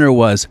stoner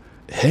was,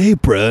 hey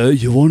bro,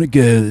 you want to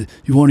go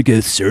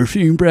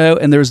surfing, bro?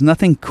 And there was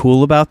nothing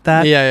cool about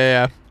that.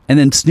 Yeah. And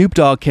then Snoop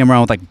Dogg came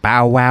around with like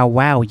bow wow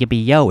wow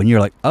yippee yo, and you're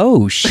like,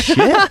 oh shit,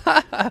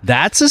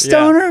 that's a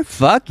stoner.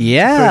 Fuck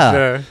yeah. For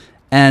sure.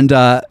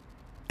 And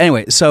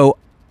anyway, so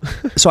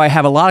I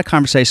have a lot of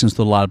conversations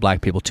with a lot of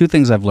black people. Two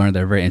things I've learned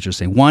that are very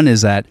interesting. One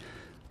is that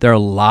there are a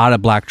lot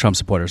of black Trump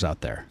supporters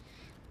out there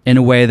in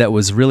a way that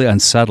was really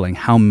unsettling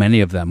how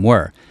many of them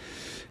were.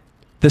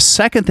 The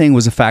second thing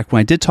was the fact when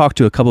I did talk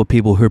to a couple of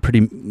people who are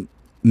pretty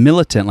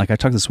militant, like I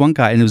talked to this one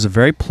guy and it was a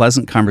very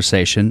pleasant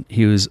conversation.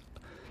 He was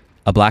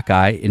a black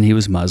guy and he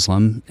was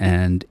Muslim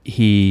and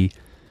he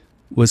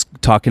was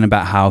talking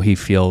about how he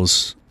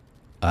feels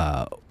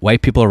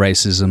white people are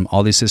racism,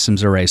 all these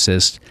systems are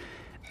racist.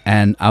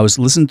 And I was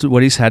listening to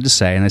what he's had to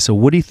say and I said,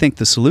 what do you think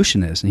the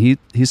solution is? And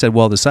he said,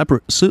 well,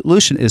 the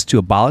solution is to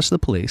abolish the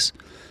police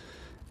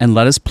and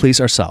let us police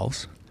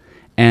ourselves.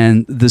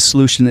 And the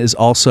solution is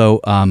also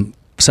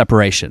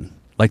separation.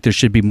 Like there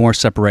should be more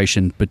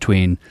separation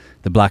between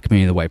the black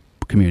community and the white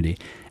community.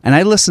 And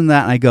I listen to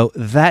that and I go,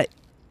 that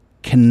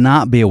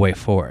cannot be a way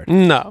forward.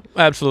 No,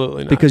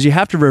 absolutely not. Because you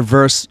have to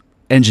reverse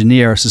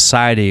engineer a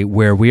society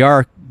where we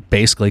are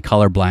basically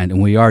colorblind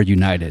and we are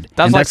united.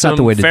 That's like not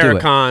the way to do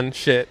it. Farrakhan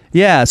shit.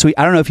 Yeah, so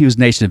I don't know if he was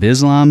Nation of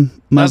Islam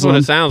Muslim, that's what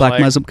it sounds black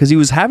like. Muslim, because he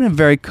was having a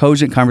very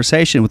cogent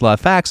conversation with a lot of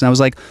facts. And I was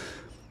like,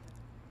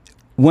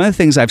 one of the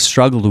things I've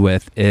struggled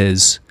with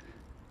is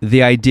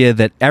the idea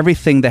that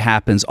everything that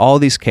happens, all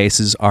these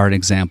cases are an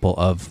example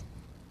of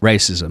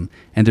racism.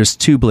 And there's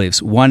two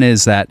beliefs. One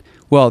is that,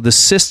 well, the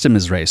system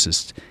is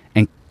racist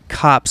and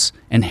cops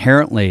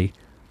inherently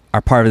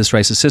are part of this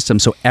racist system.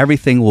 So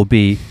everything will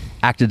be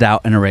acted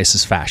out in a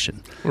racist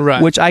fashion.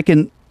 Right. Which I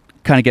can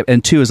kind of get.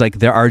 And two is like,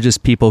 there are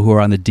just people who are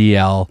on the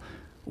DL,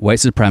 white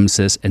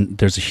supremacists, and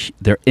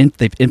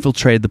they've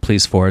infiltrated the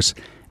police force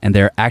and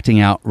they're acting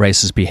out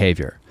racist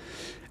behavior.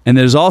 And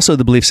there's also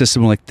the belief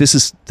system like this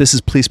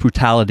is police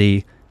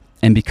brutality,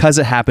 and because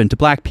it happened to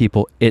black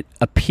people, it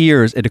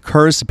occurs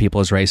to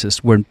people as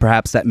racist when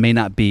perhaps that may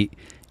not be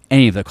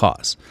any of the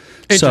cause.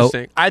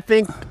 Interesting. So, I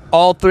think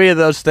all three of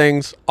those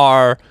things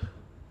are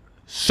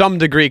some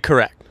degree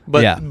correct.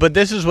 But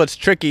this is what's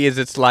tricky is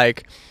it's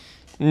like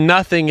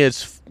nothing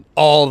is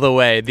all the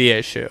way the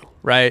issue,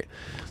 right?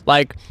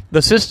 Like,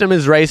 the system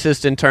is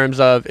racist in terms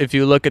of, if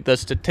you look at the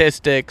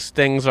statistics,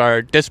 things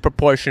are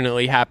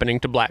disproportionately happening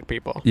to black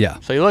people. Yeah.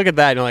 So you look at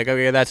that and you're like,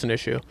 okay, that's an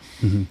issue.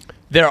 Mm-hmm.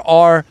 There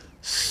are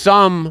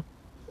some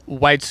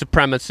white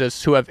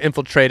supremacists who have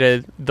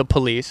infiltrated the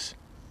police,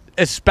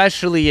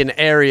 especially in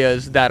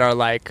areas that are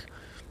like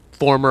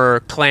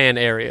former Klan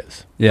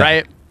areas,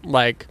 right?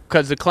 Like,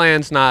 because the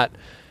Klan's not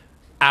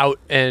out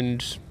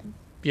and,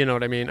 you know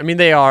what I mean? I mean,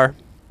 they are,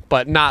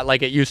 but not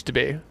like it used to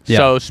be.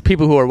 So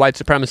people who are white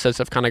supremacists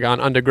have kind of gone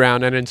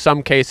underground, and in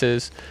some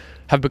cases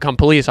have become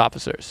police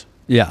officers.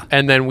 Yeah.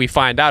 And then we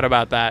find out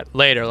about that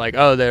later, like,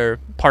 oh, they're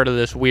part of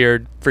this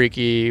weird,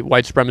 freaky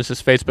white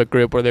supremacist Facebook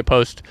group where they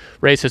post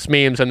racist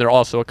memes and they're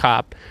also a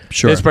cop.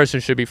 Sure. This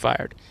person should be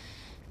fired.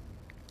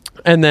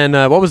 And then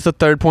what was the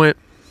third point?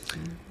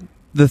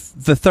 The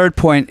third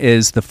point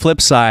is the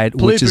flip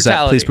side, which is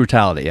that police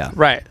brutality. Yeah.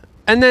 Right.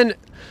 And then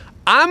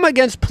I'm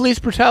against police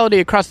brutality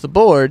across the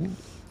board.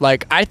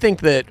 Like, I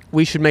think that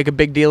we should make a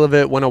big deal of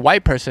it when a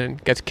white person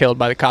gets killed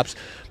by the cops,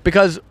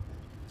 because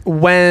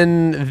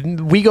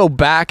when we go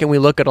back and we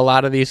look at a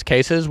lot of these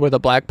cases where the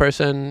black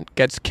person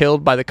gets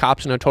killed by the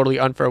cops in a totally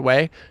unfair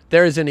way,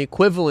 there is an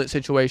equivalent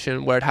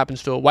situation where it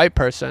happens to a white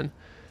person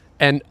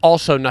and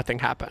also nothing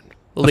happened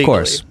legally. Of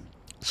course.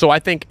 So I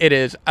think it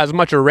is as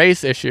much a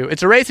race issue.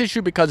 It's a race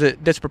issue because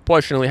it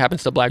disproportionately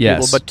happens to black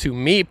people. But to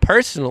me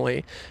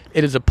personally,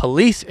 it is a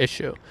police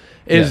issue.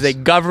 It is a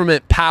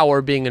government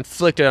power being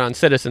inflicted on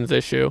citizens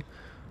issue.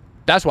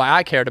 That's why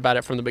I cared about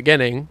it from the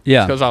beginning.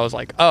 Yeah. Because I was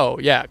like, oh,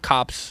 yeah,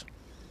 cops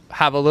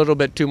have a little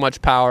bit too much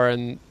power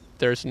and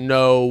there's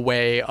no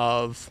way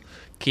of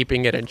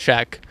keeping it in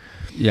check.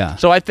 Yeah.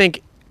 So I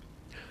think,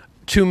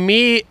 to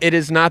me, it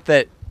is not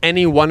that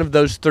any one of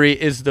those three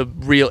is the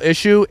real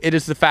issue. It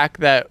is the fact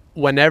that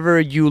whenever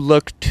you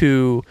look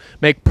to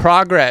make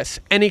progress,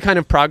 any kind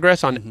of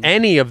progress on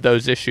any of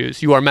those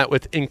issues, you are met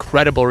with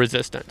incredible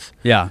resistance.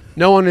 Yeah.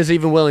 No one is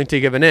even willing to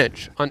give an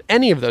inch on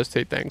any of those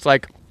two things.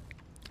 Like,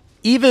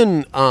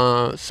 even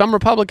some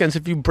Republicans,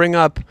 if you bring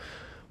up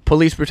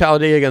police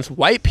brutality against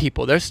white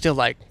people, they're still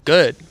like,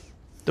 good.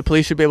 The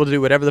police should be able to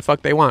do whatever the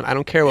fuck they want. I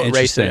don't care what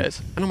race it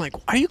is. And I'm like,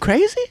 are you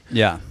crazy?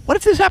 Yeah. What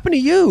if this happened to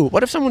you?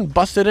 What if someone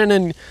busted in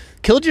and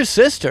killed your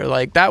sister?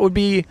 Like, that would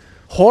be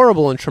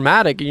horrible and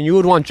traumatic, and you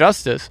would want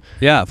justice.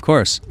 Yeah, of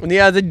course. And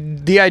yeah,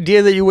 the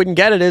idea that you wouldn't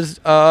get it is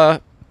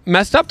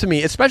messed up to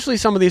me. Especially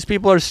some of these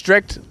people are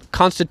strict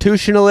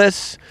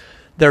constitutionalists.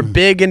 They're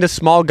big into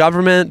small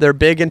government. They're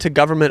big into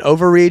government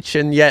overreach,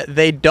 and yet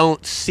they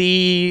don't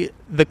see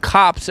the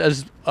cops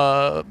as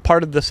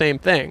part of the same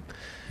thing.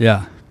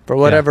 Yeah. For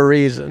whatever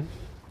reason.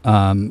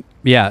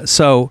 Yeah.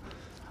 So,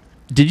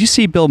 did you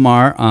see Bill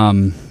Maher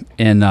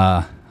in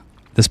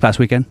this past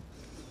weekend?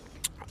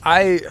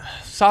 I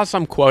saw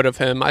some quote of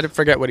him. I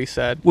forget what he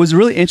said. What was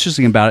really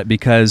interesting about it,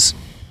 because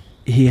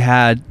he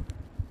had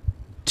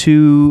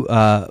two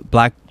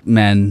black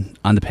men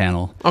on the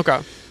panel. Okay.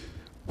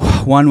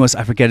 One was,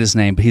 I forget his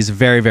name, but he's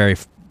very, very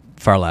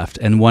far left.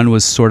 And one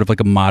was sort of like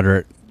a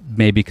moderate,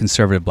 maybe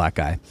conservative black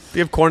guy. Do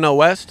you have Cornell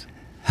West?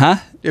 Huh?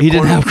 He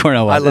didn't have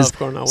Cornell West. I love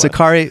Cornell West.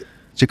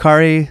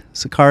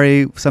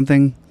 Sakari,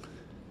 something.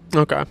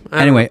 Okay.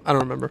 Anyway. I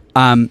don't remember.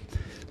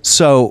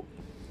 So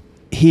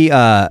he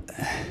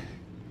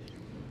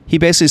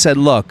basically said,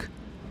 look,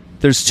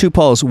 there's two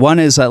poles. One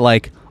is that,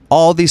 like,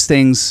 all these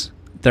things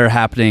that are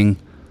happening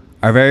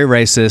are very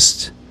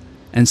racist,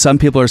 and some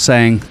people are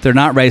saying they're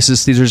not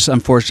racist, these are just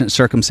unfortunate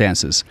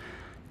circumstances.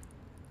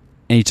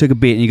 And he took a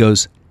beat and he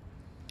goes,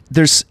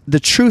 the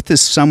truth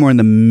is somewhere in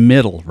the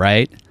middle,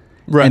 right?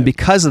 Right. And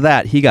because of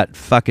that, he got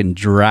fucking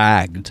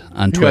dragged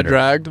on Twitter. He got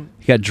dragged?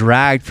 He got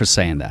dragged for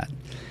saying that.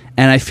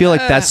 And I feel like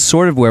that's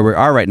sort of where we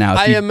are right now.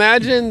 I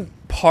imagine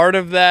part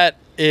of that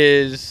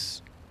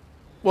is,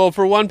 well,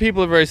 for one,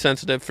 people are very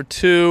sensitive. For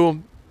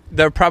two,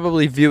 they're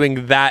probably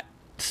viewing that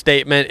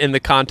statement in the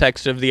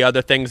context of the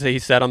other things that he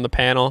said on the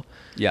panel.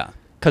 Yeah.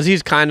 Because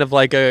he's kind of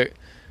like a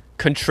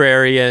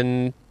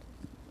contrarian.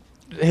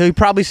 He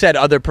probably said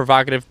other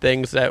provocative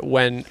things that,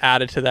 when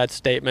added to that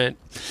statement,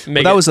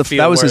 make that was it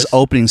feel his worse.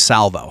 opening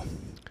salvo.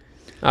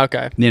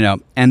 Okay.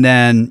 And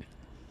then,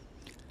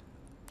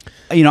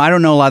 I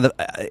don't know a lot of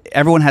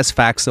everyone has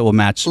facts that will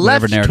match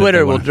whatever Left narrative Twitter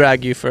they will want.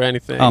 drag you for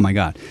anything. Oh my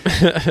God.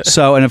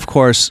 So, and of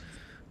course,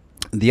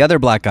 the other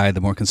black guy, the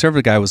more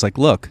conservative guy, was like,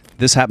 look,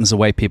 this happens to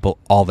white people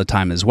all the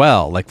time as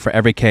well. Like, for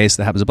every case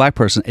that happens to a black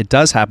person, it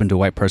does happen to a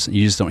white person.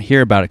 You just don't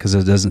hear about it because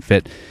it doesn't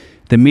fit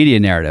the media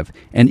narrative.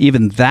 And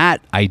even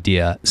that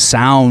idea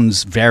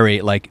sounds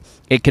very like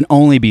it can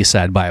only be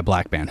said by a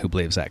black man who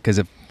believes that. Because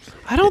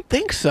I don't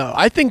think so.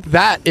 I think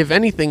that, if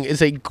anything,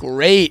 is a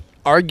great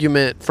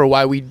argument for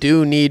why we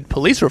do need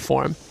police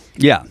reform.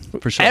 Yeah,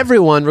 for sure.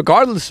 Everyone,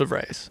 regardless of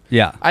race.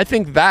 Yeah. I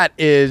think that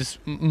is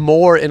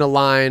more in a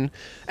line.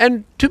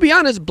 And to be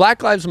honest,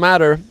 Black Lives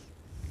Matter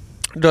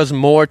does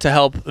more to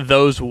help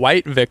those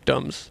white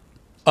victims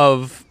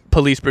of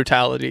police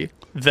brutality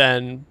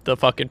than the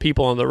fucking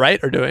people on the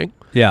right are doing.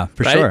 Yeah,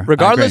 for right? sure.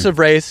 Regardless of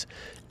race,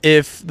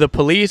 if the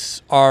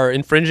police are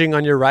infringing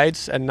on your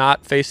rights and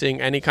not facing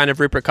any kind of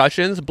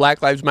repercussions,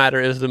 Black Lives Matter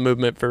is the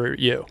movement for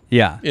you.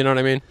 Yeah. You know what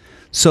I mean?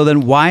 So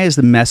then why is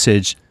the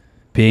message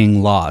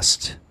being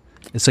lost?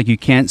 It's like you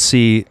can't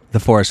see the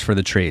forest for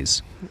the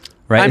trees,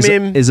 right?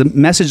 Is a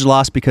message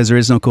lost because there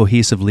is no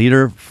cohesive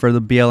leader for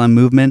the BLM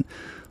movement,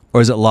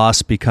 or is it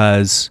lost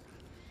because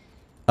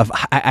of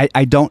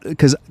I don't,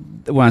 because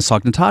when I was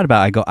talking to Todd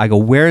about it, I go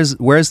where's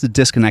the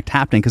disconnect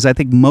happening? Because I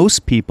think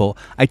most people,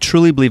 I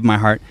truly believe in my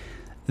heart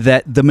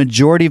that the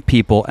majority of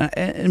people,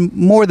 and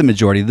more than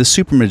majority, the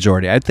super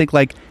majority, I think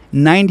like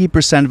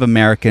 90% of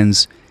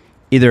Americans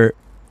either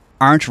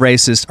aren't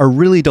racist or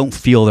really don't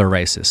feel they're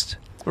racist.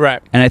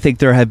 Right. And I think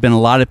there have been a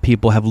lot of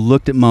people have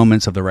looked at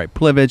moments of the right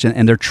privilege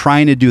and they're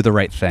trying to do the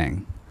right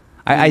thing.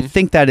 I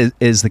think that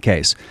is the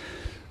case.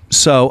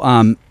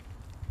 So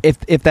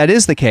if that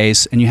is the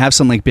case and you have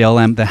something like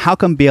BLM, then how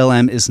come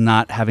BLM is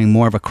not having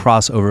more of a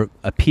crossover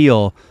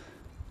appeal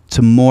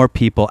to more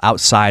people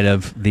outside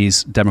of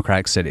these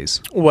democratic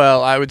cities?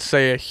 Well, I would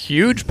say a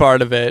huge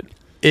part of it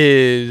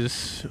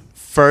is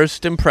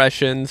first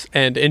impressions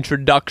and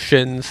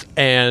introductions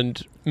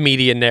and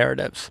media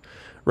narratives,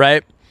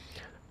 right?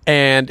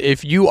 And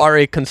if you are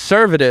a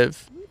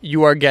conservative,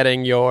 you are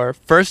getting your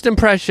first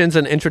impressions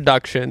and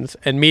introductions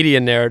and media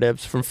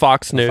narratives from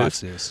Fox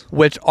News,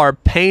 which are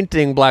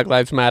painting Black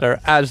Lives Matter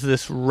as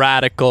this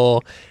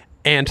radical,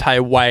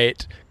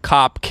 anti-white,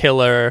 cop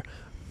killer,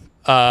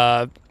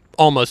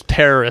 almost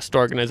terrorist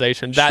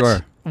organization.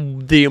 That's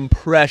the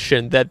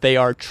impression that they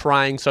are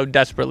trying so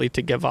desperately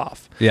to give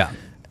off. Yeah.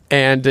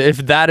 And if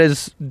that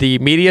is the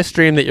media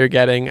stream that you're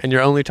getting and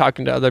you're only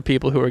talking to other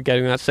people who are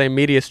getting that same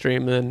media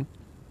stream, then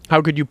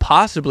how could you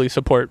possibly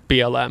support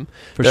BLM?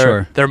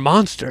 They're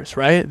monsters,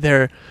 right?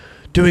 They're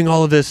doing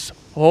all of this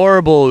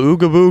horrible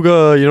ooga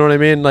booga, you know what I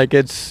mean? Like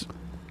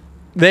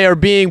they are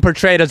being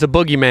portrayed as a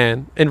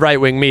boogeyman in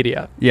right-wing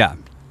media. Yeah.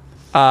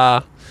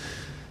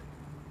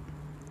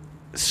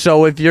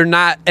 So if you're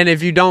not, and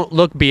if you don't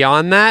look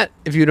beyond that,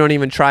 if you don't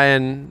even try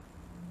and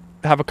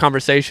have a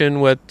conversation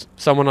with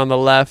someone on the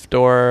left,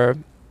 or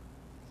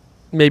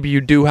maybe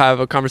you do have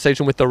a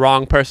conversation with the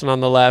wrong person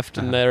on the left,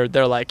 and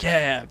they're like,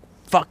 yeah,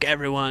 fuck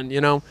everyone,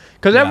 you know,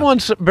 because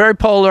everyone's very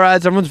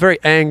polarized, everyone's very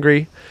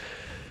angry,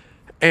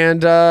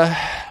 and it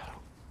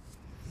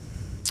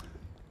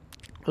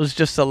was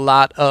just a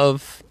lot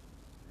of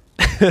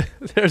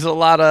there's a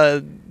lot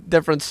of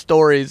different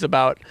stories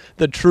about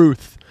the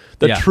truth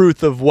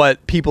of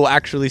what people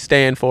actually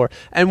stand for.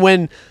 And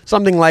when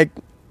something like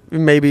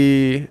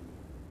maybe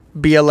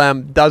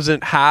BLM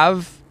doesn't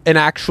have an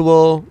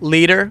actual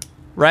leader,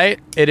 right?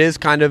 It is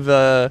kind of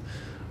a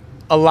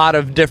lot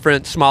of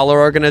different smaller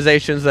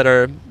organizations that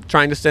are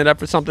trying to stand up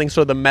for something,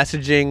 so the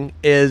messaging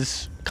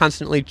is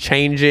constantly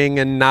changing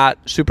and not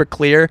super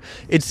clear.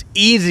 It's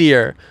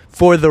easier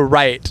for the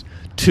right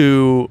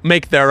to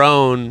make their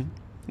own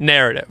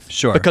narrative.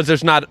 Sure. Because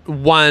there's not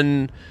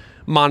one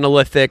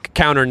monolithic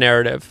counter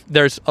narrative.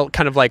 There's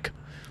kind of like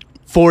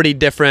 40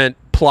 different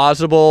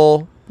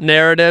plausible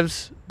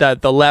narratives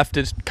that the left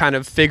is kind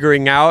of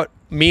figuring out.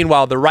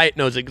 Meanwhile, the right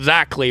knows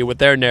exactly what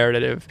their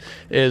narrative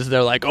is.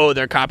 They're like, oh,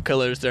 they're cop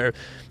killers. They're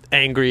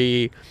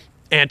angry,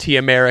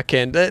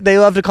 anti-American. They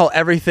love to call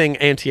everything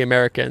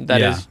anti-American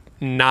that is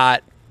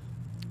not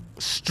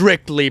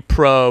strictly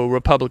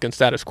pro-Republican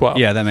status quo.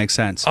 Yeah, that makes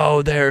sense.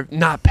 Oh, they're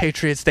not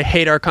patriots. They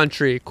hate our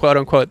country, quote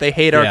unquote. They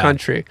hate our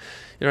country.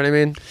 You know what I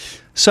mean?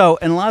 So,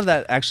 and a lot of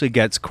that actually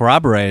gets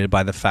corroborated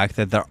by the fact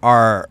that there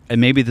are,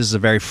 and maybe this is a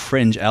very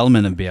fringe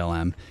element of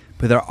BLM,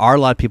 but there are a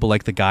lot of people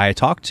like the guy I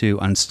talked to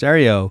on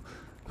stereo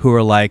who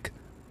are like,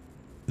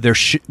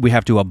 we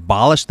have to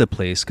abolish the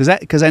police.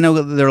 Because I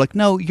know they're like,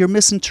 no, you're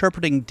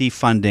misinterpreting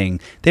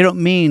defunding. They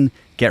don't mean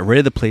get rid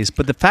of the police.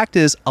 But the fact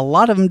is, a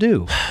lot of them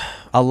do.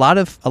 A lot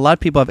of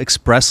people have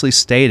expressly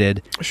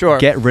stated,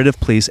 get rid of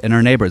police in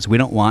our neighborhoods. We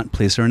don't want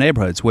police in our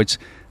neighborhoods, which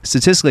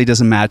statistically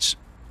doesn't match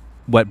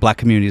what black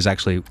communities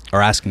actually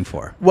are asking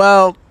for.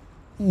 Well,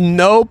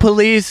 no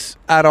police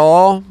at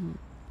all,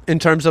 in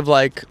terms of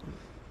like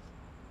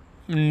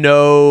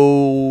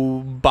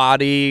no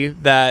body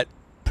that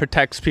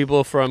protects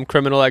people from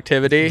criminal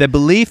activity. The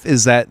belief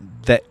is that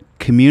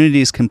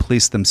communities can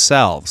police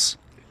themselves,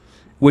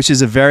 which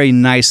is a very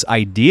nice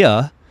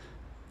idea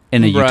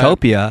in a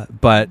utopia,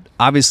 but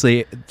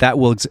obviously that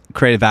will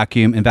create a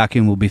vacuum, and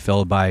vacuum will be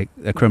filled by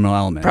a criminal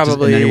element.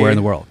 Probably anywhere in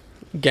the world.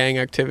 Gang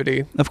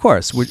activity. Of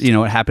course. You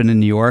know, it happened in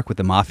New York with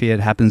the mafia. It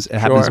happens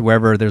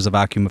wherever there's a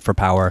vacuum for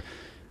power.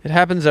 It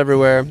happens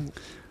everywhere.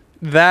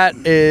 That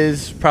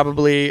is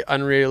probably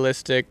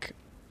unrealistic,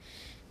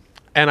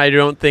 and I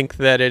don't think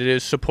that it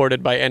is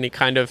supported by any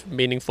kind of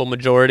meaningful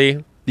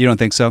majority. You don't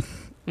think so?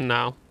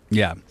 No.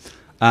 Yeah.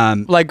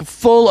 Like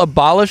full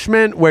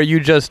abolishment where you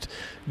just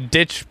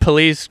ditch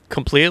police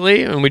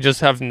completely and we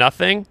just have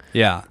nothing.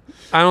 Yeah.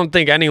 I don't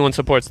think anyone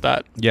supports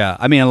that. Yeah.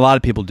 I mean, a lot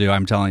of people do,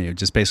 I'm telling you,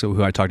 just basically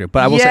who I talk to.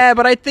 But I will say,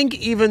 but I think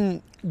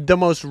even the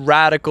most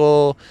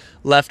radical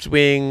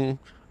left-wing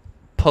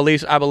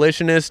police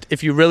abolitionist,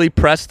 if you really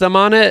pressed them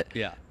on it,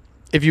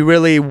 if you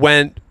really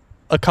went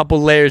a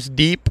couple layers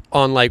deep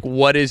on like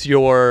what is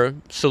your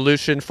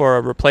solution for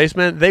a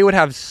replacement, they would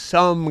have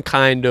some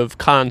kind of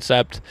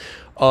concept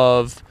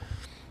of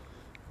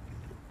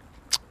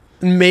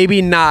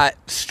maybe not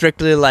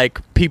strictly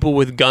like people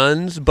with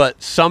guns,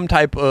 but some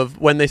type of,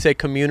 when they say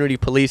community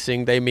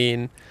policing, they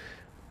mean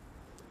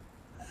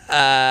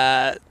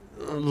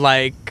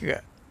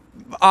like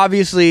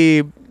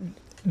obviously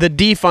the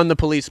defund the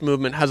police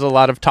movement has a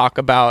lot of talk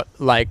about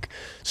like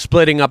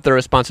splitting up the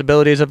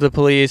responsibilities of the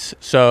police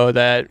so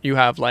that you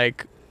have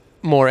like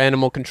more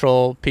animal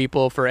control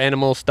people for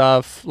animal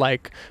stuff,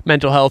 like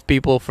mental health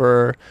people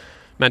for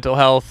mental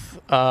health,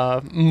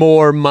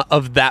 more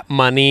of that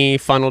money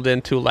funneled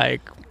into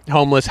like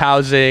homeless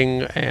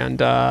housing and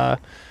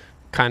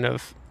kind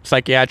of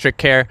psychiatric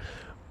care,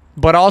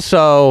 but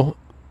also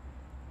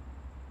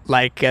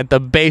like at the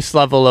base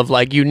level of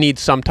like you need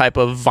some type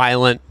of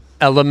violent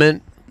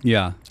element.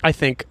 Yeah. I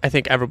think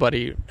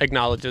everybody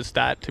acknowledges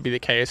that to be the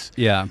case.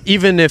 Yeah.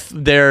 Even if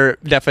their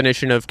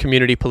definition of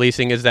community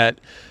policing is that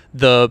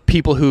the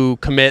people who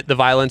commit the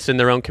violence in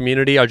their own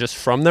community are just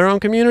from their own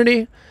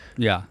community.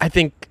 Yeah. I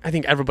think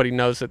everybody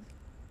knows that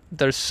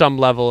there's some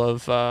level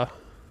of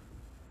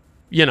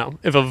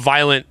if a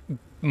violent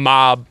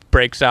mob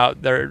breaks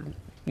out, there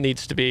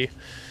needs to be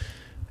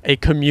a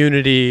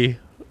community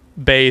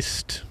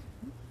based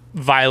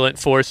violent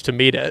force to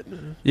meet it.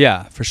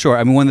 Yeah, for sure.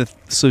 I mean, one of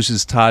the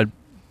solutions Todd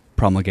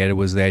promulgated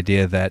was the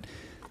idea that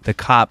the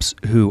cops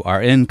who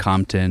are in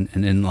Compton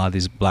and in a lot of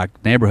these black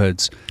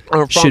neighborhoods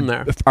are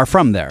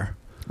from there.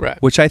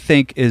 Right. Which I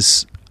think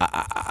is,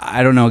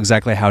 I don't know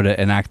exactly how to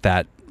enact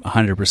that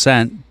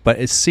 100%, but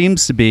it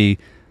seems to be,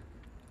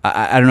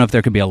 I don't know if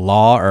there could be a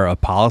law or a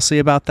policy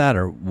about that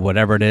or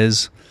whatever it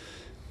is,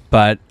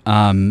 but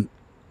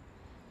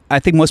I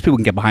think most people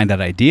can get behind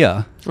that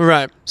idea.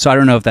 Right. So I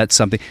don't know if that's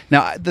something.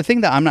 Now, the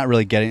thing that I'm not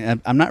really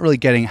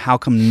getting how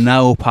come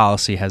no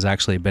policy has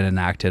actually been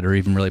enacted or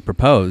even really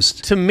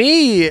proposed. To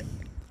me,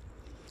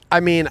 I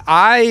mean,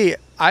 I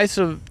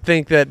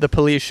think that the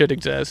police should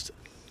exist.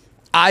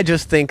 I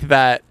just think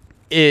that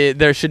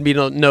there should be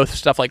no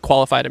stuff like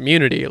qualified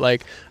immunity.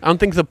 Like, I don't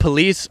think the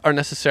police are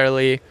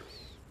necessarily...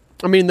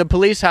 I mean, the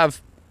police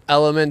have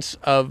elements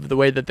of the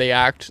way that they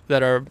act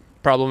that are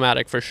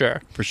problematic for sure.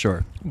 For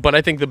sure. But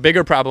I think the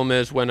bigger problem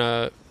is when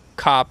a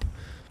cop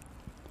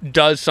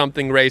does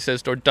something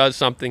racist or does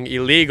something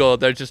illegal,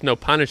 there's just no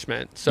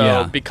punishment.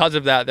 So because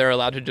of that, they're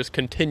allowed to just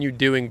continue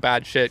doing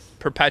bad shit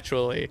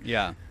perpetually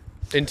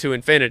into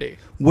infinity.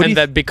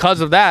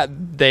 Because of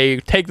that, they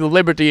take the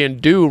liberty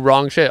and do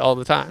wrong shit all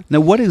the time.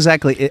 Now, what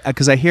exactly,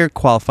 because I hear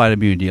qualified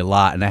immunity a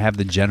lot and I have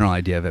the general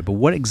idea of it, but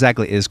what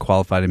exactly is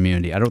qualified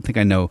immunity? I don't think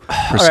I know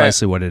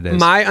precisely what it is.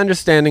 My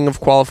understanding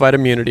of qualified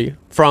immunity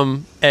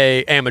from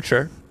a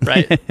amateur,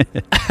 right,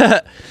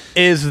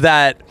 is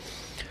that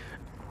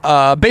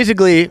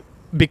basically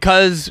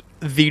because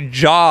the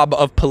job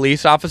of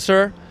police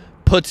officer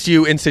puts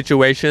you in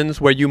situations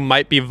where you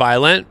might be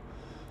violent,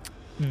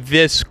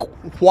 this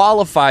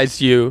qualifies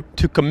you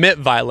to commit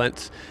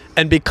violence.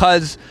 And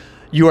because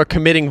you are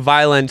committing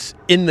violence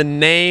in the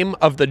name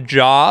of the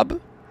job,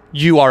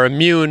 you are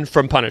immune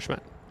from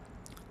punishment.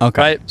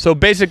 Okay. Right? So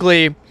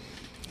basically,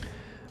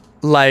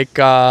 like,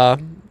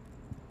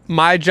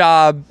 my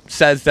job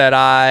says that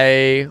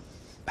I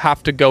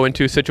have to go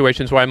into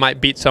situations where I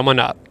might beat someone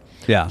up.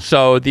 Yeah.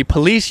 So the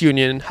police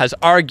union has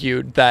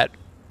argued that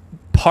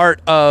part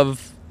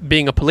of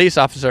being a police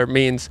officer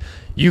means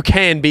you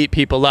can beat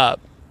people up.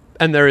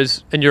 And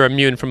you're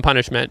immune from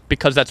punishment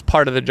because that's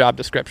part of the job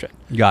description.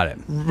 Got it.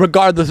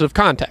 Regardless of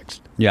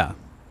context. Yeah.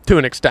 To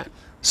an extent.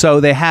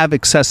 So they have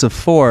excessive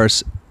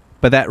force,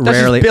 but that's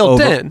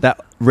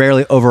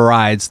rarely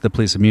overrides the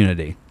police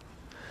immunity.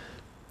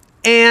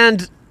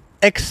 And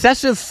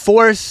excessive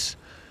force,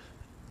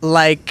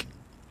 like,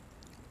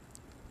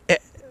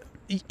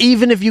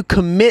 even if you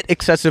commit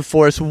excessive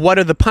force, what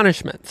are the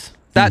punishments?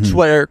 That's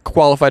where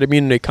qualified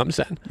immunity comes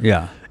in.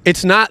 Yeah.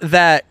 It's not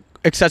that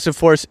excessive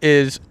force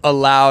is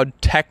allowed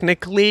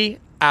technically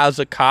as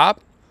a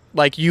cop.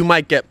 Like, you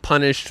might get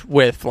punished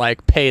with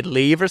like paid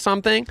leave or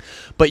something,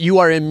 but you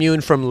are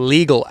immune from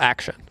legal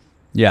action.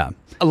 Yeah.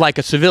 Like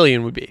a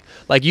civilian would be.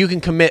 Like, you can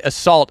commit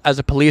assault as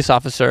a police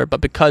officer,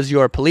 but because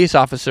you're a police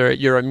officer,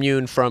 you're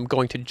immune from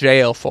going to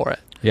jail for it.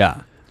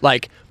 Yeah.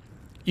 Like,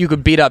 you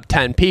could beat up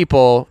 10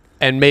 people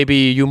and maybe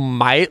you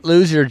might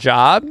lose your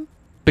job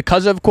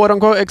because of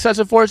quote-unquote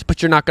excessive force,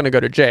 but you're not going to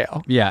go to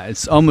jail. Yeah,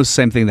 it's almost the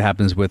same thing that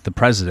happens with the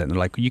president. They're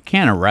like, you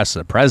can't arrest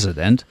the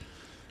president.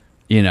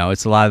 You know,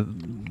 it's a lot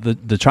of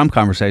the Trump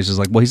conversation is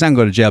like, well, he's not going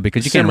to go to jail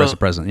because you can't arrest the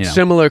president. You know?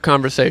 Similar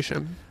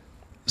conversation.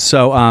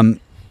 So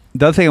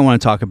the other thing I want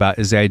to talk about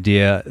is the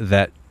idea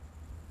that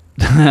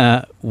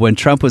when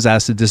Trump was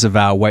asked to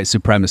disavow white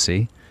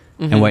supremacy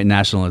and white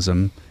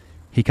nationalism,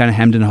 he kind of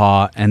hemmed and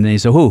hawed, and then he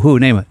said, who,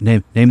 name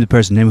the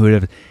person, name who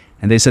it is.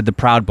 And they said the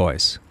Proud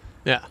Boys.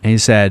 Yeah. And he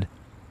said,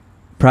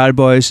 Proud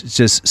Boys,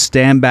 just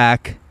stand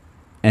back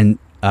and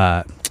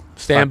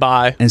stand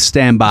by,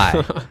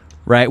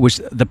 right?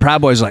 Which the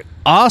Proud Boys are like,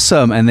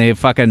 awesome, and they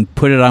fucking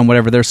put it on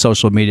whatever their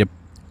social media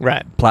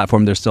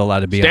platform they're still allowed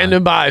to be on.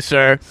 Standing by,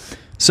 sir.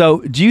 So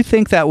do you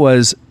think that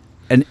was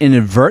an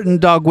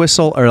inadvertent dog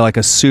whistle or like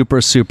a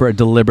super, super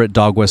deliberate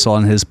dog whistle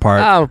on his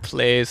part? Oh,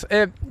 please.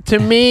 To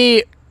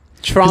me,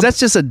 Trump... Because that's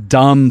just a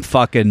dumb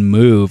fucking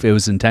move. It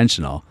was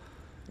intentional.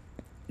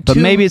 But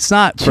maybe it's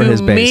not for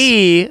his base. To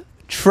me,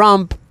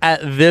 Trump,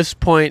 at this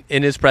point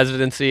in his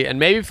presidency, and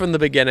maybe from the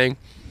beginning,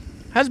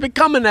 has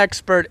become an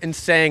expert in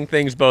saying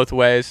things both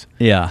ways.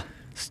 Yeah.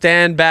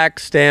 Stand back,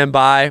 stand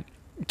by.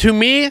 To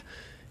me,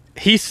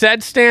 he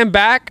said stand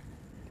back,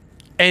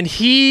 and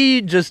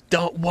he just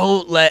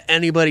won't let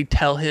anybody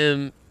tell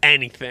him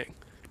anything.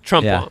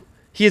 Trump won't.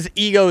 His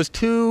ego is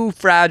too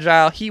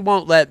fragile. He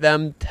won't let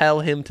them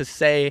tell him to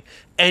say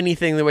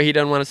anything the way he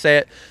doesn't want to say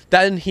it.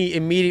 Then he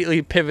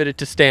immediately pivoted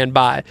to stand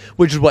by,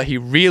 which is what he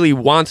really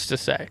wants to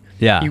say.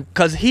 Yeah.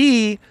 Because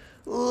he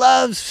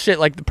loves shit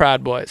like the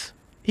Proud Boys.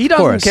 He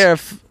doesn't care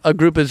if a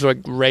group is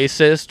like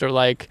racist or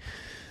like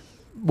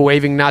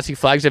waving Nazi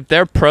flags. If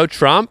they're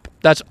pro-Trump,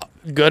 that's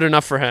good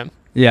enough for him.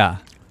 Yeah.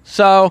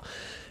 So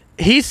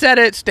he said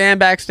it, stand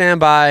back, stand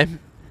by,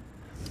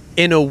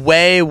 in a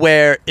way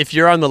where if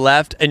you're on the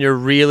left and you're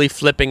really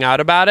flipping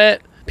out about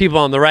it, people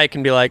on the right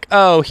can be like,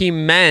 oh, he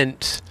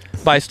meant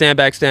by stand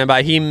back, stand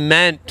by, he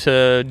meant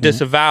to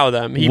disavow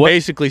them. He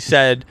basically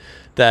said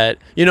that,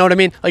 you know what I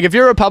mean? Like if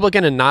you're a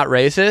Republican and not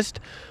racist,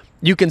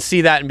 you can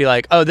see that and be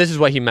like, oh, this is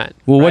what he meant.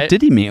 Well, right? what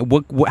did he mean?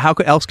 How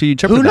else could you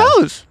interpret Who that?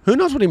 knows? Who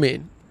knows what he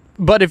mean?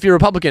 But if you're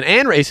Republican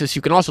and racist,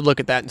 you can also look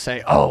at that and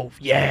say, oh,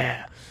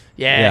 yeah,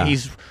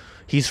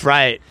 he's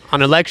right.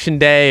 On election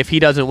day, if he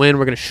doesn't win,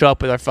 we're going to show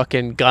up with our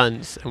fucking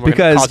guns and we're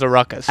going to cause a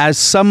ruckus. As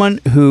someone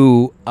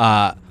who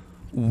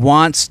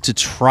wants to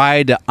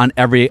try to, on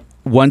every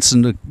once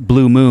in a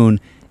blue moon,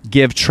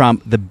 give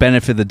Trump the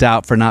benefit of the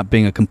doubt for not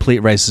being a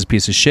complete racist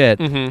piece of shit,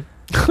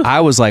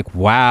 I was like,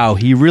 wow,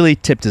 he really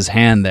tipped his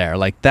hand there.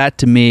 Like that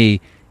to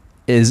me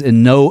is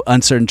in no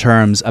uncertain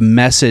terms a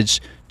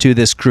message to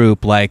this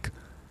group like,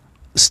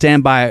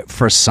 stand by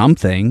for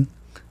something.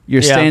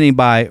 You're standing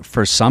by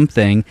for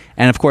something.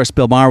 And of course,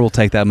 Bill Maher will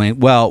take that.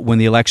 Well, when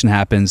the election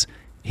happens,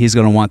 he's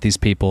going to want these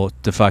people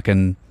to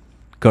fucking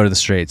go to the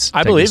streets.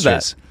 I believe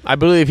that. I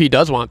believe he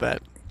does want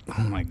that.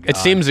 Oh my God. It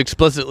seems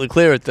explicitly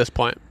clear at this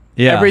point.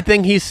 Yeah.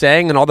 Everything he's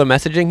saying and all the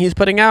messaging he's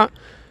putting out,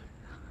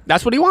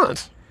 that's what he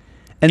wants.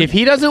 And if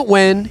he doesn't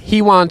win,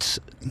 he wants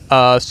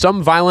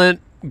some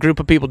violent group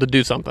of people to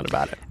do something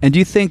about it. And do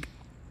you think...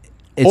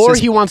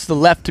 he wants the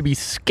left to be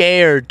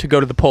scared to go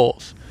to the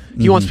polls.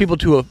 He wants people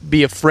to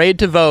be afraid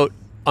to vote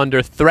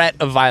under threat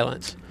of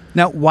violence.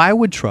 Now, why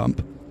would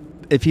Trump,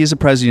 if he's the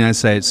president of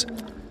the United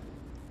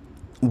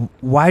States,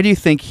 why do you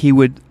think he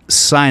would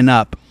sign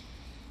up?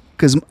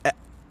 Because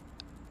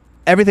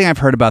everything I've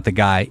heard about the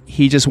guy,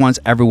 he just wants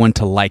everyone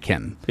to like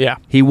him. Yeah.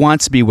 He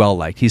wants to be well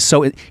liked. He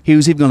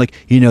was even going like,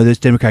 this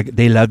Democrat,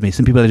 they loved me.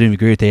 Some people I didn't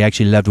agree with, they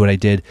actually loved what I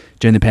did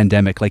during the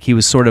pandemic. Like he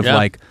was sort of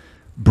like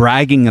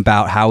bragging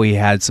about how he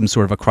had some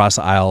sort of across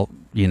the aisle,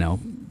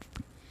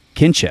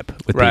 kinship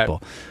with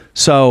people.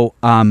 So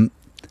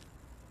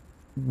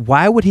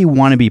why would he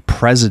want to be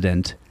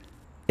president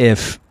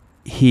if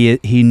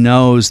he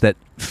knows that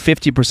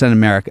 50% of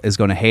America is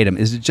going to hate him?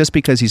 Is it just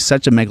because he's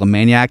such a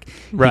megalomaniac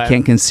he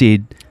can't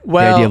concede the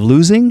idea of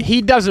losing?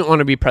 He doesn't want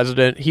to be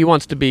president. He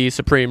wants to be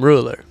supreme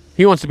ruler.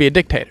 He wants to be a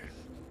dictator.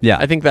 Yeah.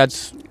 I think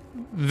that's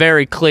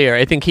very clear.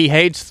 I think he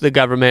hates the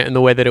government and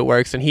the way that it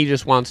works, and he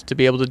just wants to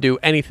be able to do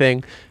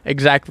anything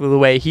exactly the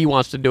way he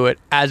wants to do it,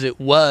 as it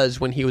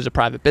was when he was a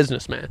private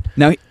businessman.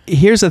 Now,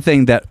 here's the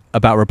thing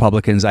about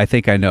Republicans, I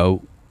think I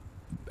know,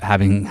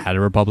 having had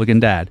a Republican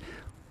dad.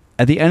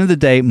 At the end of the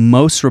day,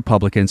 most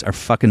Republicans are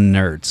fucking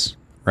nerds,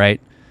 right?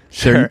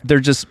 Sure. They're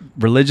just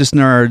religious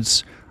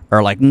nerds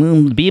or like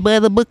be by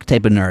the book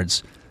type of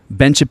nerds.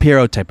 Ben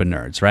Shapiro type of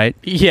nerds, right?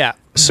 Yeah.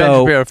 So,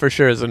 Ben Shapiro for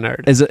sure is a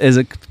nerd. Is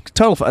a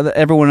total...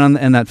 Everyone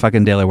in that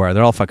fucking Daily Wire,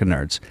 they're all fucking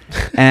nerds.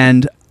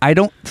 And I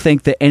don't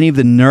think that any of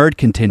the nerd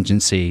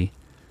contingency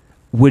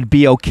would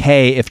be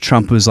okay if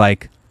Trump was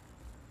like,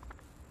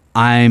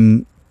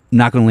 I'm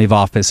not going to leave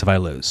office if I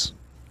lose.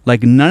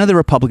 Like, none of the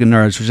Republican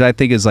nerds, which I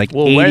think is like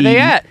 80... where are they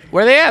at?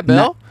 Where are they at, Bill?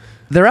 No,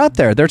 they're out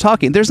there. They're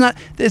talking. There's not...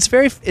 It's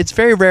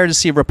very rare to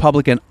see a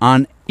Republican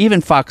on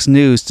even Fox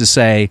News to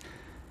say,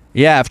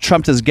 yeah, if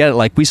Trump does get it,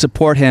 like, we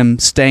support him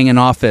staying in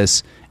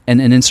office and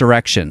an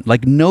insurrection.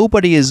 Like,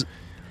 nobody is...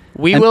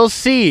 We will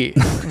see.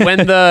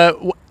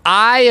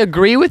 I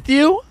agree with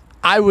you.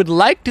 I would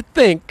like to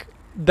think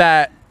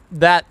that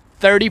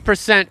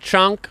 30%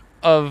 chunk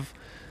of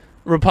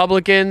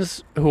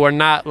Republicans who are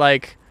not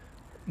like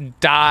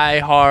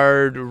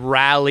die-hard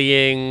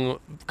rallying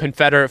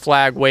Confederate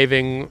flag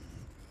waving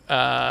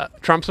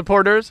Trump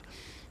supporters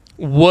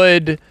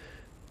would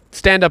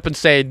stand up and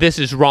say this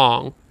is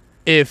wrong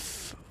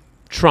if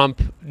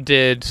Trump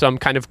did some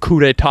kind of coup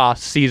d'etat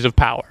seize of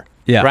power.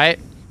 Yeah. Right?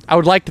 I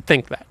would like to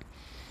think that.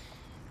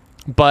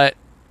 But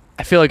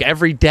I feel like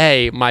every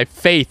day my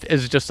faith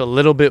is just a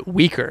little bit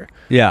weaker.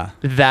 Yeah.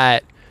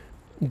 That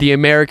the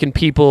American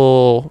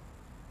people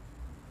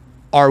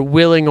are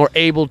willing or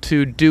able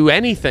to do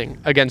anything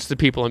against the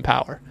people in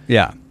power.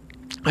 Yeah.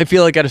 I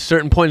feel like at a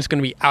certain point it's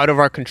going to be out of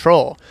our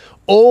control.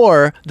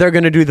 Or they're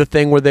going to do the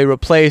thing where they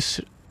replace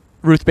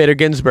Ruth Bader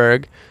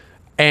Ginsburg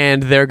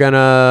and they're going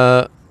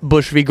to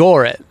Bush v.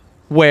 Gore it,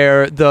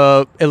 where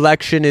the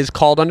election is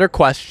called under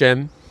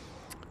question.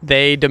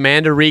 They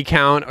demand a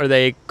recount or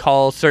they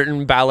call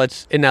certain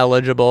ballots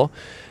ineligible.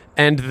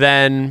 And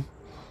then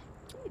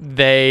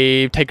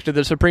they take it to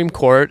the Supreme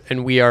Court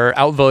and we are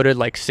outvoted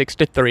like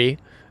 6-3.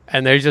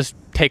 And they just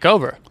take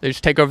over. They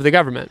just take over the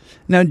government.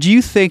 Now, do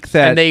you think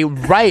that... And they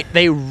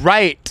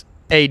write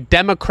a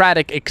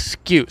democratic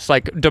excuse,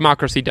 like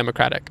democracy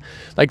democratic.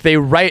 Like they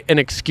write an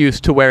excuse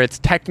to where it's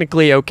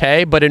technically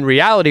okay, but in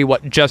reality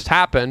what just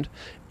happened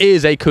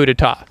is a coup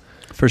d'etat.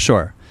 For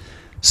sure.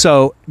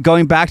 So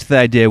going back to the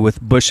idea with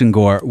Bush and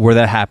Gore, where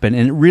that happened,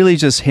 and it really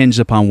just hinged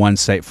upon one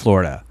state,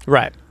 Florida.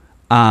 Right.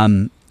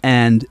 And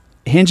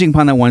hinging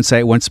upon that one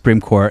state, one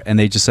Supreme Court, and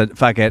they just said,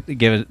 fuck it,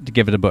 give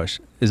it to Bush,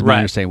 is my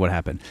understanding what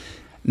happened.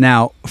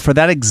 Now, for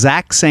that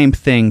exact same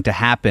thing to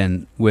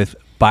happen with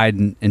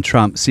Biden and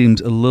Trump seems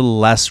a little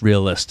less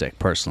realistic,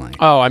 personally.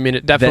 Oh, I mean,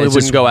 it definitely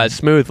wouldn't go as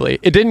smoothly.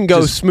 It didn't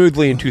go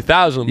smoothly in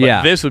 2000,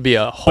 but this would be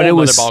a whole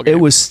other ballgame. It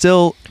was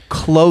still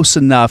close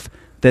enough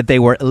that they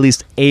were at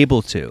least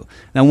able to.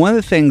 Now, one of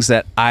the things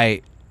that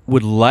I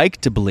would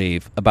like to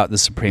believe about the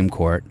Supreme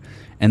Court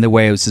and the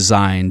way it was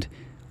designed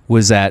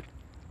was that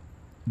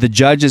the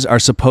judges are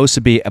supposed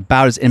to be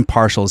about as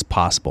impartial as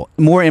possible,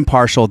 more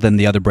impartial than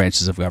the other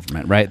branches of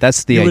government, right?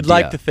 That's the idea. You would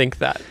like to think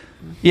that.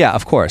 Yeah,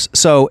 of course.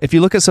 So if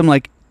you look at someone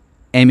like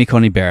Amy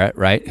Coney Barrett,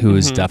 right, who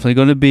is definitely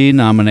going to be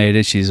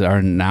nominated. She's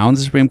now in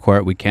the Supreme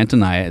Court. We can't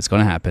deny it. It's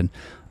going to happen.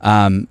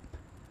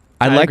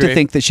 I'd like to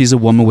think that she's a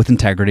woman with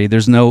integrity.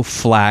 There's no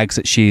flags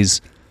that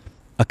she's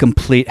a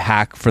complete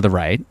hack for the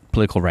right,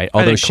 political right.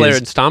 Although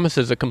Clarence Thomas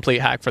is a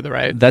complete hack for the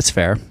right. That's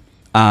fair.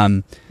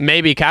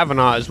 Maybe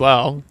Kavanaugh as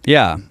well.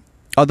 Yeah.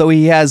 Although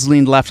he has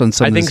leaned left on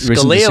some of his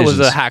recent decisions. I think Scalia was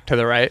a hack to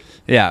the right.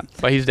 Yeah.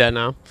 But he's dead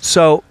now.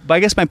 So, but I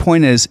guess my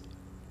point is,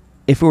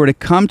 if we were to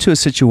come to a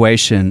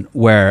situation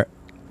where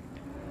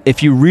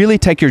if you really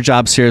take your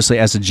job seriously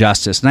as a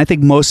justice, and I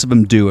think most of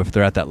them do if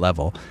they're at that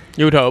level.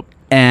 You would hope.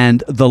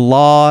 And the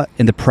law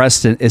and the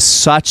precedent is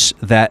such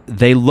that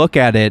they look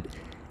at it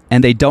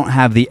and they don't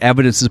have the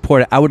evidence to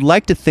support it, I would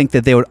like to think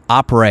that they would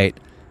operate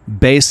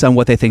based on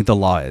what they think the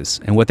law is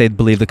and what they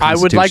believe the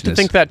Constitution is. I would like to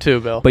think that too,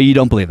 Bill. But you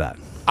don't believe that.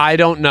 I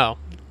don't know.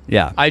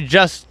 Yeah. I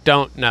just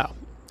don't know.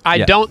 I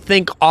don't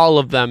think all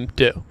of them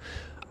do.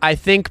 I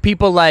think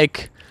people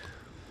like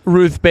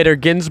Ruth Bader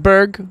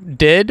Ginsburg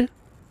did,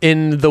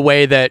 in the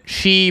way that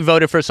she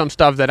voted for some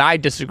stuff that I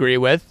disagree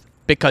with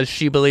because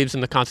she believes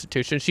in the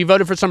Constitution. She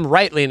voted for some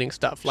right-leaning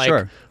stuff,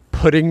 like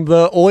putting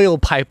the oil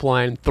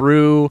pipeline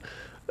through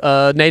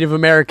Native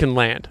American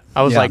land.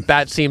 I was like,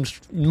 that seems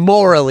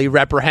morally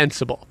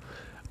reprehensible.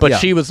 But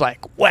she was like,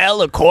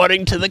 well,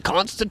 according to the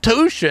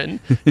Constitution.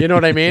 You know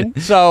what I mean?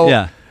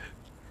 So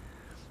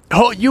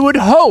you would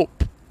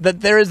hope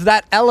that there is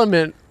that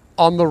element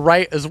on the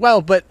right as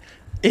well. But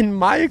in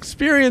my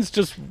experience,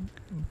 just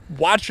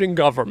watching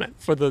government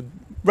for the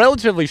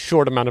relatively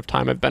short amount of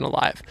time I've been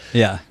alive,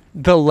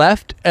 the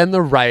left and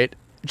the right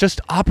just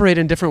operate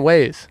in different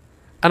ways.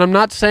 And I'm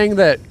not saying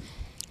that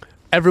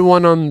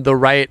everyone on the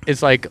right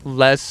is like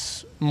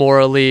less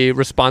morally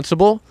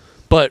responsible,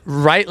 but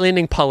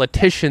right-leaning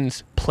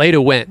politicians play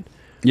to win.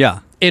 Yeah.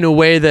 In a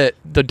way that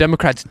the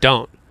Democrats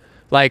don't.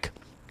 Like,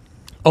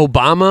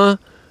 Obama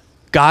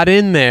got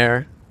in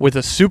there with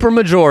a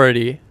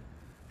supermajority.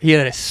 He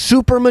had a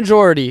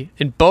supermajority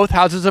in both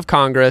houses of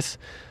Congress.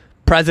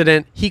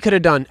 President, he could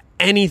have done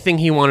anything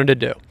he wanted to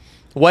do.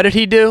 What did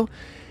he do?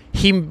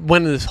 He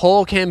went this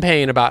whole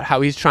campaign about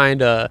how he's trying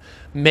to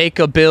make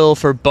a bill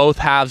for both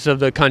halves of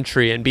the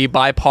country and be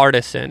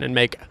bipartisan and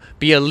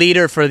be a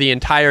leader for the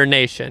entire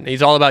nation.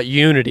 He's all about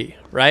unity,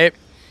 right?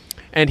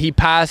 And he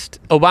passed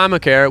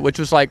Obamacare, which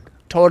was like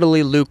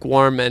totally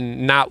lukewarm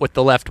and not what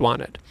the left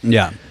wanted.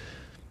 Yeah.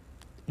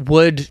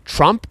 Would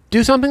Trump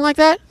do something like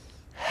that?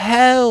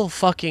 Hell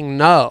fucking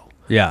no.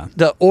 Yeah.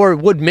 Or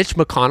would Mitch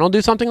McConnell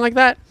do something like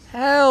that?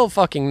 Hell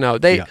fucking no.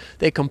 They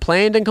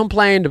complained and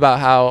complained about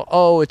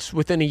how, it's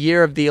within a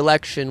year of the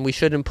election, we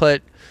shouldn't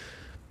put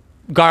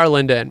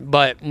Garland in,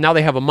 but now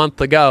they have a month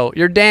to go.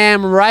 You're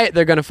damn right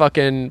they're gonna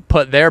fucking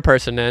put their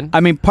person in.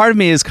 I mean, part of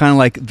me is kind of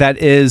like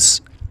that's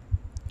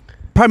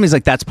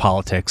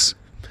politics,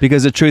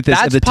 because the truth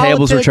is, if the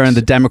tables were turned,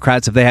 the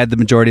Democrats, if they had the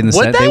majority in the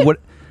Senate,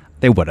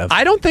 they would have.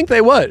 I don't think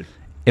they would.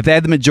 If they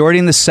had the majority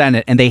in the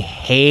Senate and they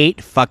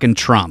hate fucking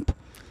Trump,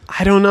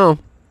 I don't know.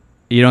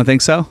 You don't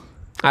think so?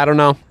 I don't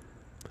know.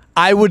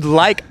 I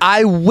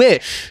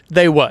wish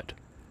they would.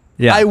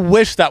 Yeah. I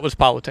wish that was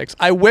politics.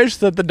 I wish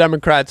that the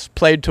Democrats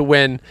played to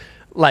win,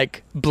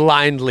 like,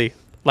 blindly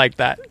like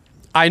that.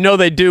 I know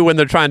they do when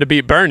they're trying to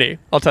beat Bernie.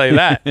 I'll tell you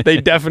that. They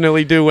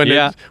definitely do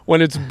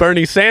when it's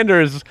Bernie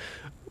Sanders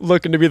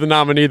looking to be the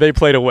nominee. They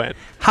play to win.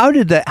 How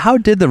did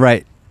the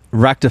right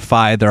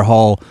rectify their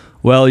whole?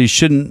 Well, you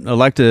shouldn't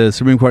elect a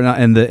Supreme Court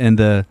in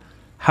the.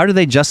 How do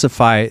they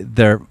justify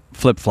their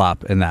flip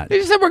flop in that? They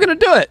just said we're going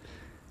to do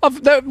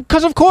it,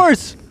 because of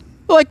course.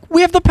 Like,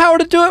 we have the power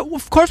to do it.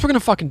 Of course we're going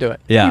to fucking do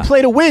it. Yeah. We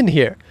play to win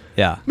here.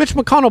 Yeah. Mitch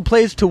McConnell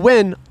plays to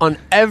win on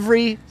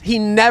he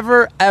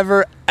never,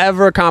 ever,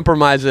 ever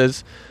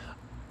compromises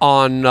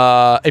on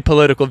a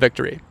political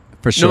victory.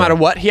 For sure. No matter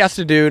what he has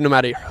to do, no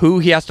matter who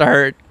he has to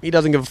hurt, he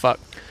doesn't give a fuck.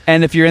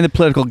 And if you're in the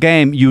political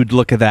game, you would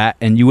look at that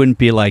and you wouldn't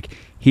be like,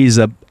 he's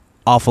a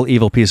awful,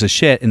 evil piece of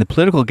shit. In the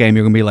political game,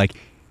 you're going to be like,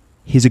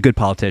 he's a good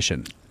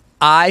politician.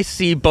 I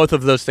see both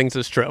of those things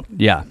as true.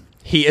 Yeah.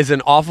 He is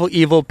an awful,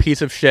 evil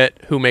piece of shit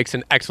who makes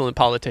an excellent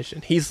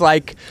politician. He's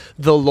like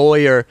the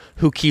lawyer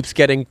who keeps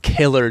getting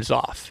killers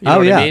off. You know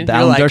what I mean? The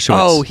You're Alan like, Dershowitz.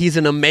 oh, he's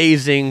an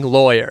amazing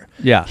lawyer.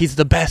 Yeah. He's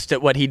the best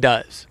at what he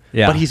does.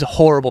 Yeah. But he's a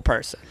horrible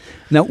person.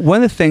 Now,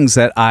 one of the things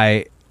that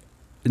I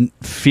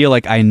feel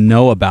like I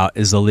know about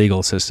is the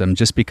legal system,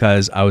 just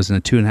because I was in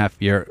a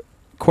 2.5-year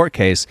court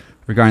case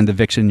regarding the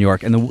eviction in New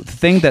York. And the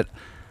thing that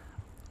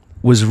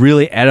was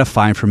really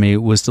edifying for me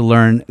was to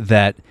learn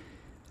that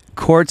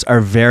courts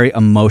are very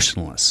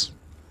emotionless.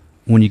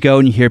 When you go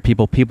and you hear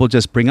people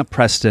just bring up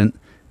precedent,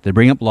 they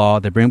bring up law,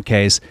 they bring up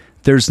case.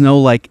 There's no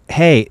like,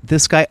 hey,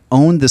 this guy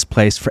owned this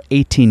place for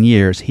 18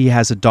 years. He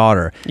has a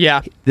daughter.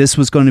 Yeah. This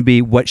was going to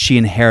be what she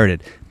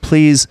inherited.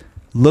 Please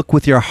look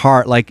with your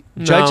heart. Like,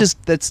 No. judges,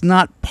 that's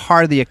not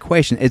part of the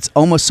equation. It's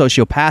almost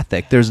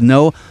sociopathic. There's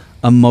no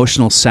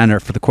emotional center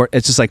for the court.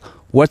 It's just like,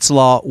 what's the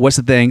law? What's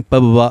the thing?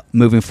 Blah, blah, blah,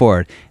 moving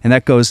forward. And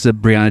that goes to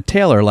Breonna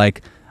Taylor.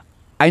 Like,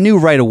 I knew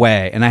right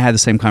away, and I had the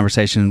same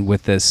conversation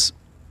with this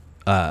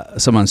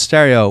someone on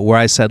stereo, where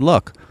I said,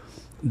 look,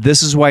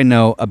 this is what I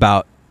know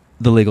about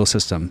the legal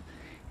system.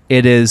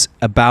 It is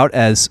about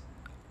as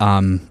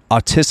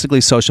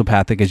autistically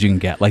sociopathic as you can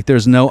get. Like,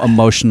 there's no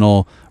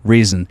emotional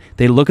reason.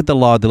 They look at the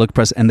law, they look at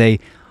press, and they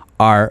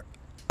are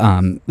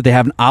they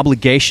have an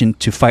obligation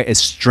to fight as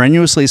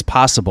strenuously as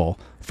possible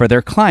for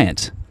their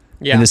client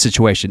in this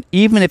situation,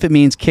 even if it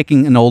means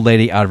kicking an old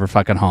lady out of her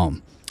fucking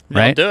home.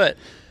 Right? They'll do it.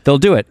 They'll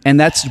do it. And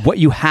that's what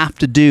you have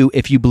to do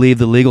if you believe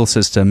the legal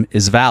system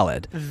is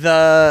valid.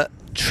 The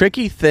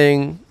tricky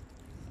thing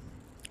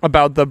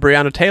about the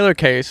Breonna Taylor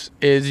case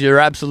is you're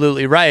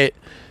absolutely right.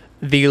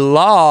 The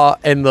law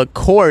and the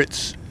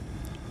courts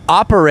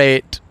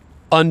operate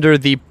under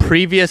the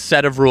previous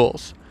set of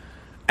rules.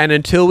 And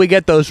until we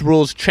get those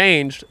rules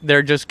changed,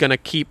 they're just going to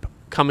keep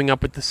coming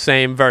up with the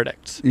same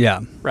verdicts. Yeah.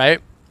 Right?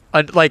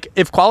 Like,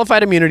 if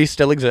qualified immunity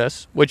still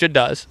exists, which it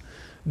does,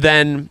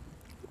 then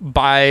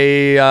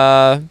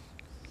then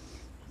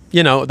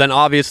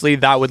obviously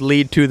that would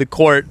lead to the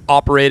court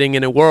operating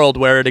in a world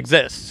where it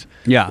exists.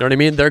 Yeah. You know what I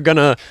mean? They're going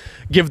to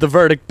give the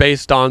verdict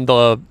based on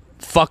the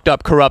fucked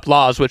up, corrupt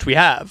laws which we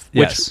have,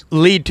 which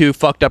lead to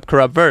fucked up,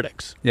 corrupt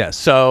verdicts. Yes.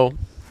 So,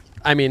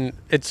 I mean,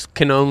 it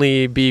can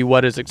only be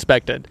what is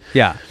expected.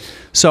 Yeah.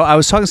 So I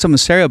was talking to someone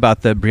stereo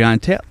about the Breonna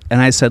Taylor,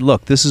 and I said,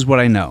 look, this is what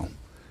I know.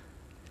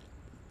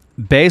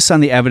 Based on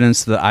the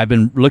evidence that I've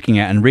been looking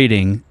at and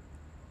reading,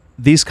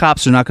 these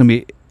cops are not going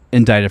to be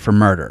indicted for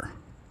murder,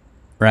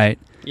 right?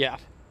 Yeah.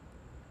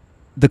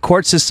 The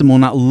court system will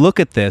not look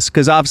at this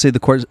because obviously the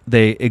courts,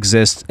 they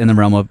exist in the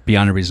realm of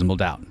beyond a reasonable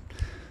doubt.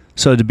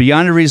 So to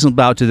beyond a reasonable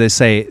doubt, do they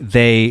say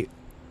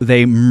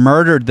they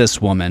murdered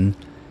this woman?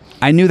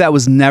 I knew that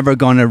was never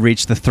going to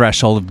reach the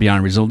threshold of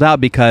beyond a reasonable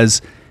doubt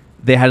because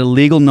they had a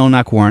legal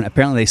no-knock warrant.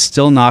 Apparently they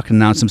still knocked and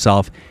announced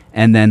themselves,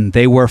 and then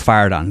they were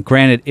fired on.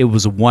 Granted, it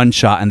was one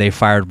shot and they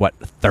fired,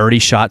 30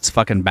 shots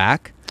fucking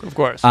back? Of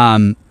course.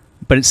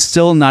 But it's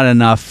still not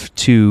enough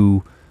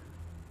to,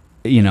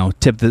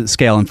 tip the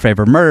scale in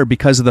favor of murder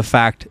because of the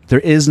fact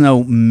there is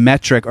no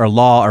metric or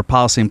law or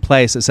policy in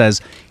place that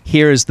says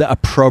here is the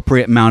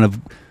appropriate amount of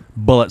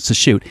bullets to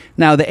shoot.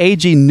 Now, the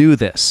AG knew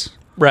this.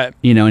 Right.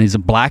 And he's a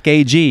black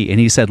AG, and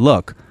he said,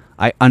 look,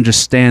 I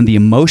understand the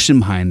emotion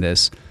behind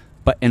this,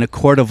 but in a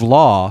court of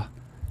law,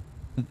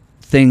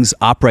 things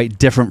operate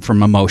different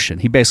from emotion.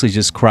 He basically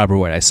just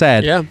corroborated what I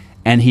said. Yeah.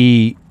 And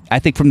I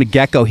think from the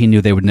get-go, he knew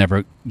they would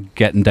never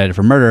get indicted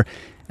for murder.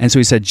 And so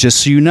he said,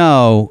 just so you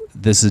know,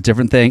 this is a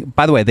different thing.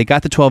 By the way, they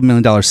got the $12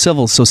 million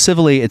civil, so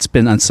civilly it's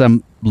been on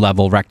some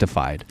level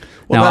rectified.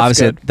 Well, now, that's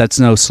obviously, good. that's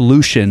no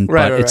solution,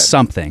 Right, but right, it's right.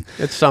 something.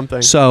 It's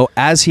something. So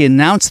as he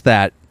announced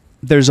that,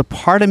 there's a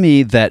part of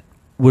me that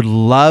would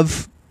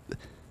love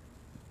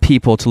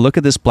people to look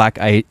at this black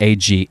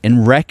AG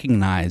and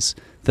recognize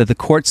that the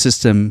court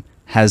system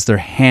has their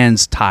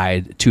hands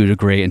tied to a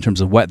degree in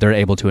terms of what they're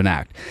able to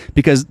enact.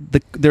 Because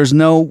there's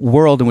no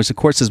world in which the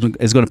court system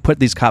is going to put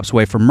these cops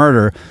away for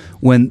murder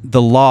when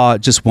the law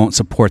just won't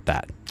support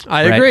that.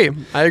 I right?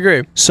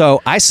 agree.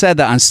 So I said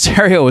that on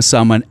stereo with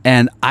someone,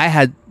 and I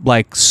had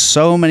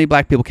so many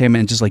black people came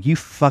in just like, you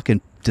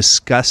fucking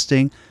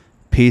disgusting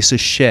piece of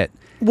shit.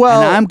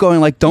 Well, and I'm going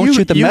don't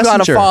shoot the you messenger. You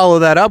got to follow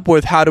that up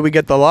with how do we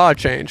get the law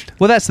changed?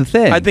 Well, that's the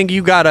thing. I think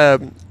you gotta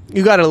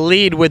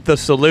lead with the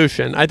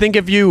solution. I think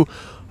if you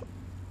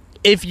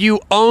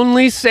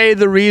only say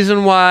the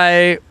reason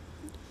why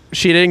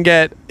she didn't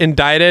get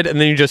indicted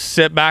and then you just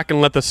sit back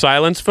and let the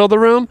silence fill the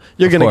room,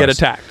 you're going to get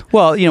attacked.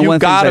 Well, you one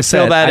of the things gotta I said,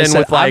 fill that I in said,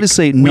 with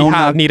obviously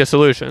need a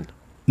solution.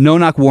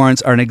 No-knock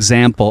warrants are an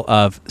example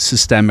of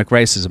systemic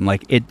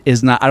racism. It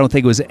is not. I don't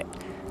think it was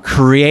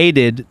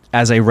created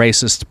as a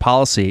racist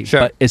policy,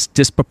 but it's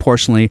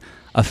disproportionately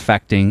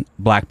affecting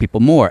black people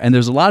more. And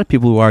there's a lot of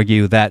people who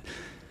argue that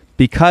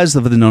because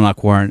of the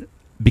no-knock warrant,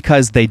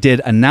 because they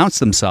did announce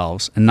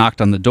themselves and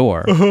knocked on the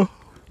door,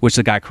 which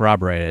the guy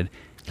corroborated.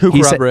 Who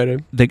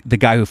corroborated? The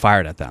guy who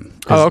fired at them.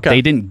 Oh, okay.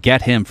 They didn't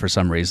get him for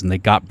some reason. They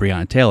got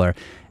Breonna Taylor.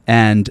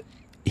 And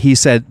he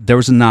said there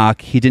was a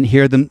knock. He didn't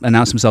hear them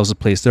announce themselves as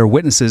police. There were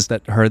witnesses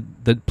that heard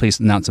the police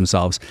announce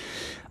themselves.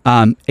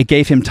 It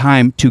gave him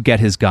time to get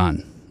his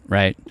gun,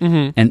 right?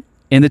 Mm-hmm. And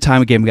in the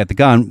time it gave him to get the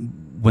gun,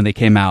 when they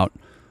came out,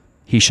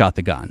 he shot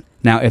the gun.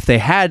 Now, if they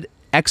had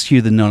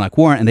executed the no-knock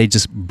warrant and they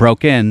just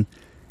broke in,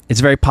 it's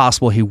very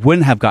possible he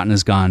wouldn't have gotten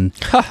his gun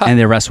and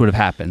the arrest would have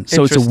happened.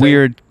 So it's a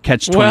weird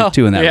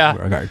catch-22 in that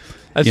regard.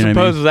 I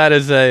suppose that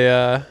is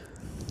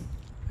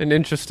an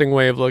interesting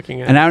way of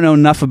looking at it. And I don't know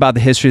enough about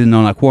the history of the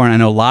no-knock warrant. I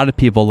know a lot of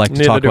people like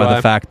to talk about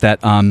the fact that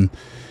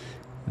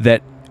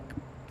that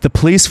the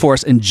police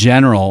force in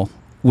general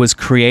was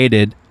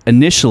created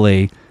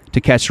initially to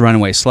catch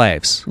runaway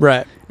slaves.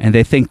 Right. And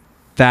they think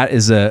that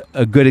is a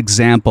good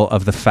example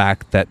of the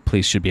fact that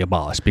police should be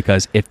abolished.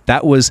 Because if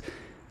that was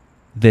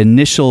the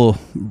initial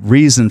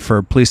reason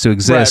for police to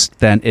exist,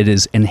 then it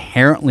is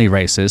inherently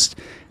racist,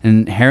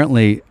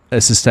 inherently a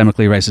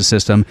systemically racist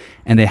system,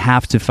 and they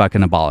have to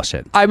fucking abolish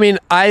it. I mean,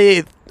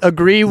 I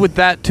agree with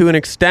that to an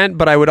extent,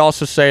 but I would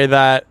also say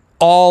that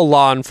all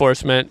law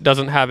enforcement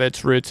doesn't have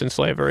its roots in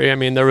slavery. I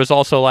mean, there was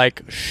also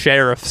like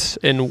sheriffs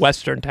in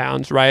Western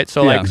towns, right?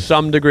 So like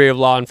some degree of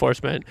law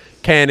enforcement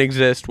can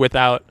exist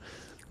without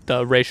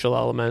the racial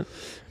element.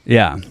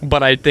 Yeah.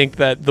 But I think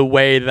that the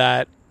way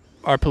that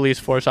our police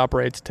force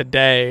operates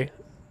today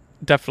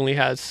definitely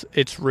has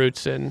its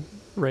roots in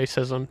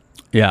racism.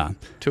 Yeah.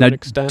 To an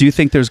extent. Do you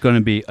think there's going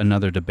to be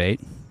another debate?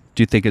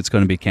 Do you think it's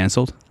going to be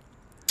canceled?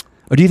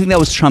 Or do you think that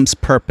was Trump's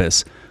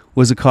purpose?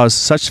 Was to cause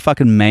such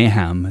fucking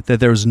mayhem that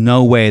there was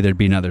no way there'd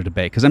be another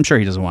debate? Because I'm sure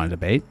he doesn't want to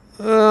debate.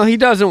 He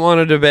doesn't want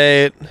to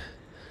debate.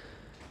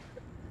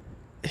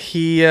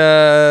 He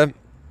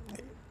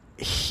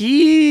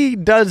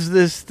does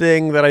this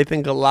thing that I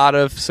think a lot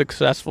of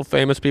successful,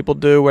 famous people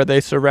do, where they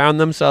surround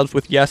themselves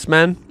with yes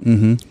men.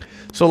 Mm-hmm.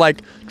 So,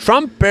 like,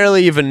 Trump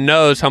barely even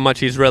knows how much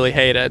he's really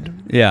hated.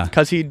 Yeah.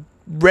 Because he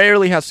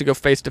rarely has to go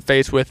face to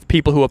face with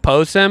people who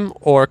oppose him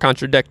or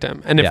contradict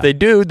him. And if they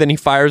do, then he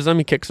fires them,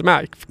 he kicks them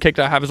out. He kicked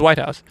out half his White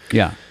House.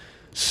 Yeah.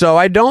 So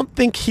I don't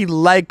think he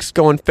likes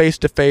going face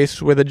to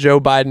face with a Joe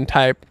Biden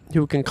type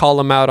who can call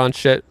him out on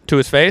shit to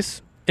his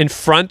face in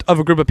front of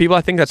a group of people.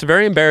 I think that's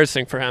very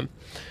embarrassing for him.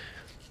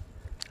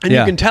 And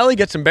you can tell he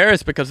gets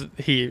embarrassed because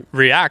he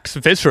reacts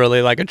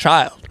viscerally like a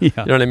child. Yeah.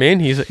 You know what I mean?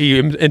 He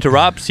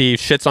interrupts. He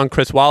shits on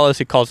Chris Wallace.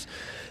 He calls...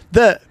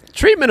 The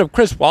treatment of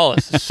Chris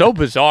Wallace is so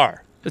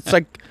bizarre. It's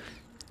like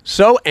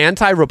so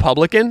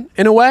anti-Republican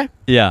in a way.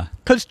 Yeah.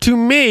 Because to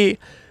me,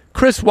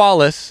 Chris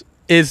Wallace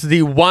is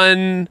the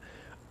one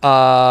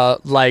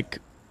like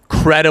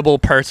credible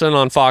person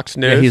on Fox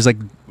News. Yeah, he's like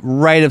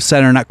right of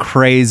center, not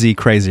crazy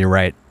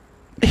right.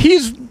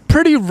 He's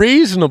pretty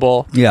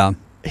reasonable. Yeah.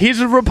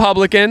 He's a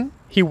Republican.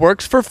 He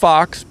works for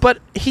Fox, but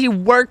he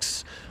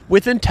works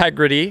with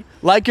integrity,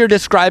 like you're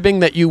describing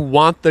that you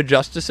want the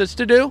justices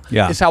to do.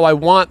 Yeah. Is how I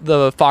want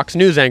the Fox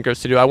News anchors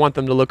to do. I want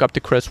them to look up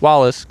to Chris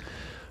Wallace,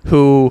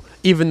 who,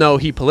 even though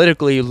he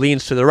politically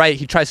leans to the right,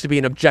 he tries to be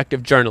an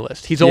objective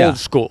journalist. He's old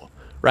school,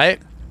 right?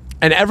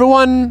 And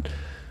everyone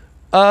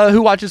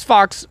who watches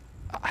Fox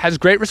has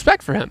great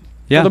respect for him.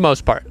 For the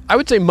most part. I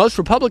would say most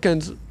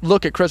Republicans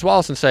look at Chris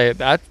Wallace and say,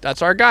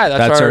 that's our guy.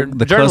 That's our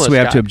the closest we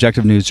have to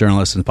objective news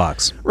journalists in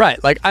Fox.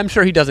 Right. Like, I'm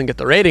sure he doesn't get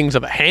the ratings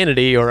of a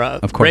Hannity or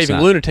a raving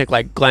lunatic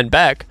like Glenn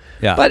Beck.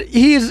 Yeah. But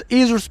he's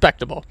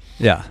respectable.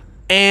 Yeah.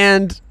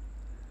 And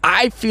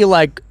I feel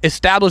like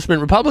establishment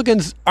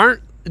Republicans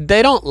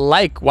they don't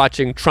like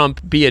watching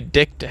Trump be a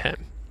dick to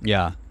him.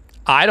 Yeah.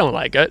 I don't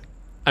like it.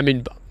 I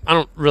mean, I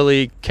don't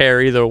really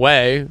care either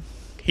way.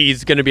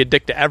 He's going to be a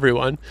dick to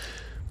everyone.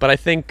 But I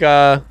think...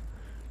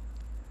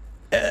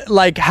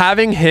 like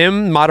having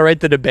him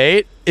moderate the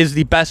debate is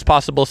the best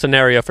possible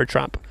scenario for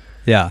Trump.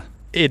 Yeah.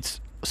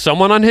 It's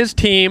someone on his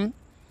team,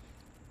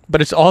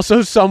 but it's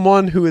also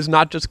someone who is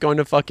not just going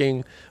to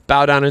fucking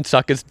bow down and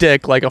suck his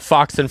dick like a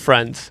Fox and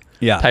Friends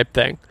type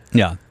thing.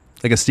 Yeah.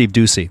 Like a Steve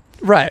Doocy.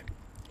 Right.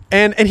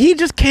 And he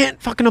just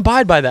can't fucking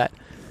abide by that.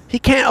 He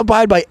can't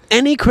abide by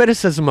any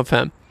criticism of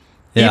him.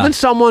 Yeah. Even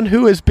someone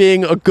who is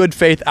being a good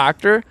faith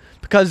actor,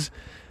 because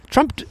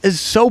Trump is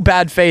so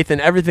bad faith in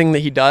everything that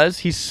he does.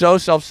 He's so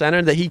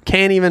self-centered that he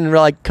can't even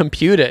like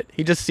compute it.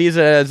 He just sees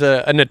it as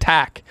an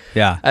attack.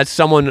 Yeah. As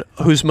someone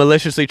who's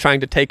maliciously trying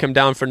to take him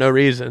down for no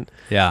reason.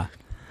 Yeah.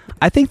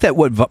 I think that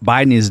what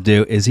Biden needs to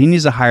do is he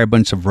needs to hire a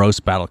bunch of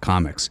roast battle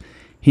comics.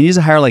 He needs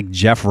to hire like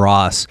Jeff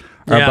Ross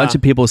or a bunch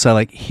of people who say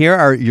like, here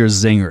are your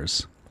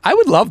zingers. I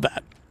would love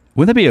that.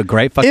 Wouldn't that be a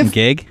great fucking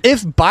gig?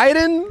 If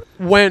Biden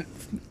went,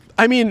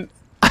 I mean,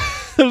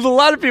 there's a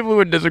lot of people who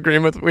would disagree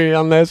with me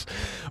on this,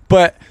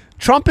 but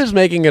Trump is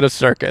making it a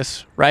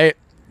circus, right?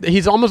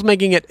 He's almost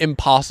making it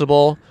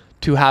impossible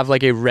to have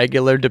like a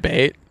regular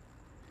debate.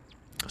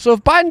 So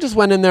if Biden just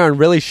went in there and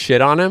really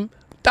shit on him,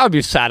 That would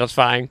be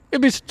satisfying.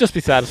 It'd just be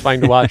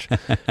satisfying to watch.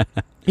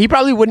 He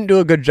probably wouldn't do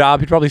a good job.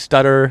 He'd probably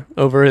stutter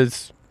over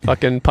his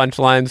fucking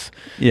punchlines.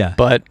 Yeah.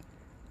 But,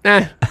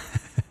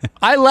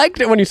 I liked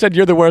it when you said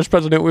you're the worst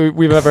president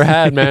we've ever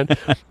had, man.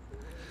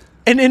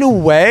 And in a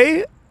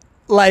way,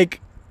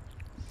 like,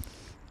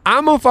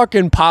 I'm a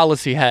fucking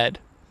policy head,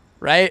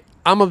 right?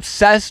 I'm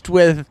obsessed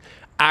with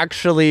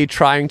actually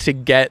trying to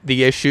get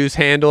the issues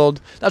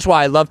handled. That's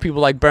why I love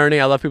people like Bernie.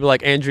 I love people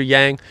like Andrew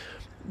Yang.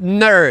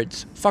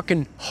 Nerds,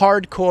 fucking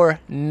hardcore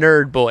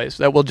nerd boys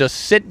that will just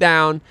sit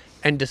down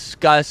and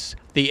discuss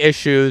the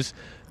issues.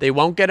 They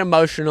won't get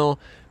emotional.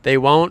 They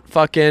won't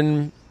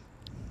fucking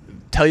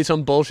tell you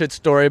some bullshit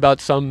story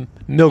about some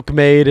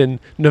milkmaid in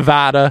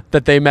Nevada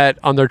that they met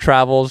on their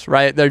travels,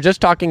 right? They're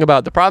just talking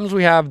about the problems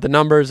we have, the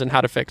numbers, and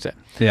how to fix it.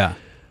 Yeah.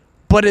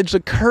 But it's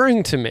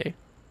occurring to me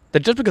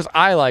that just because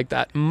I like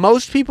that,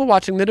 most people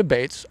watching the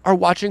debates are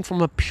watching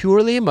from a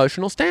purely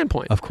emotional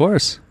standpoint. Of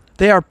course.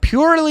 They are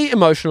purely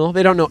emotional.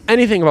 They don't know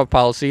anything about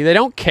policy. They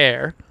don't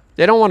care.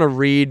 They don't want to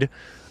read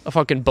a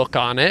fucking book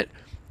on it.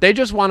 They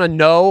just want to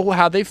know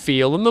how they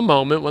feel in the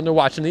moment when they're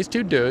watching these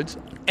two dudes.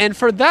 And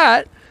for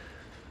that,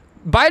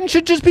 Biden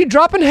should just be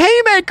dropping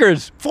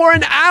haymakers for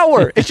an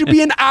hour. It should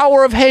be an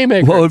hour of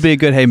haymakers. What would be a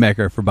good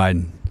haymaker for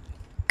Biden?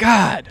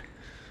 God,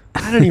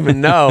 I don't even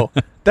know.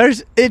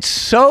 It's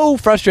so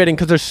frustrating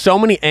because there's so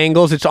many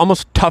angles. It's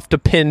almost tough to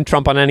pin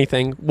Trump on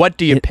anything. What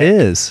do you pick? It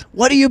is.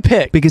 What do you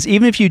pick? Because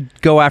even if you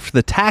go after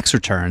the tax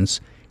returns,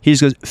 he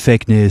just goes,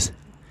 fake news.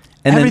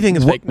 And everything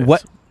is fake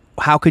news.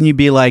 How can you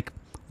be like,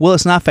 well,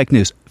 it's not fake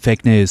news.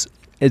 Fake news.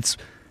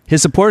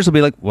 His supporters will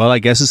be like, well, I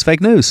guess it's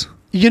fake news.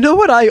 You know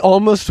what I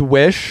almost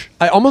wish?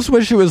 I almost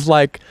wish it was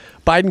like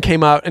Biden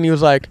came out and he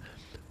was like,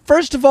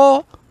 first of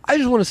all, I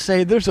just want to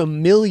say there's a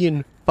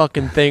million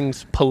fucking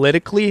things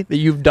politically that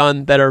you've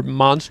done that are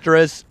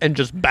monstrous and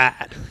just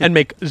bad and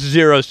make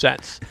zero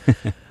sense.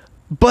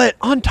 But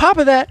on top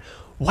of that,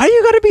 why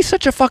you gotta be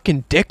such a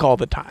fucking dick all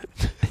the time?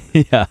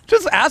 Yeah.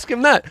 Just ask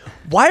him that.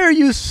 Why are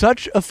you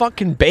such a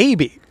fucking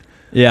baby?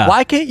 Yeah.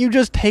 Why can't you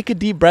just take a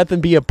deep breath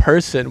and be a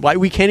person? Why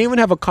we can't even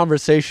have a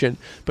conversation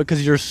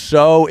because you're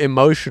so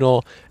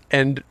emotional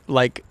and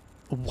like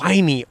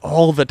whiny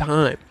all the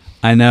time?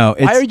 I know.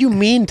 Why are you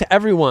mean to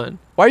everyone?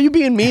 Why are you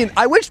being mean?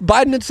 I wish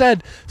Biden had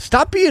said,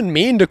 stop being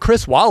mean to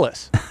Chris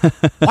Wallace.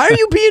 Why are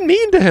you being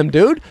mean to him,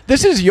 dude?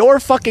 This is your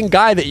fucking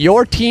guy that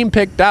your team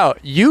picked out.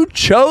 You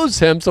chose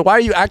him, so why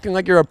are you acting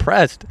like you're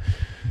oppressed?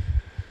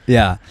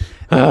 Yeah.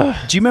 Do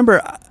you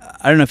remember,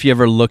 I don't know if you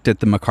ever looked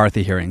at the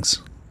McCarthy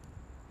hearings.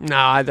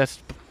 Nah, it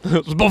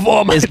was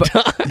before my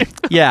time.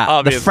 Yeah,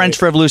 Obviously. The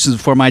French Revolution is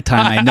before my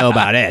time. I know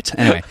about it.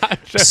 Anyway,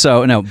 Sure.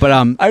 So no, but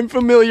I'm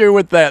familiar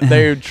with that.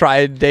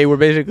 They were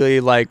basically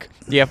like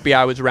the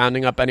FBI was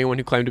rounding up anyone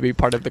who claimed to be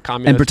part of the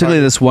Communist and particularly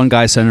Party. this one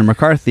guy, Senator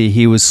McCarthy.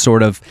 He was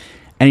sort of,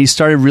 and he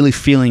started really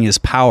feeling his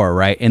power,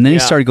 right? And then he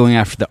started going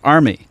after the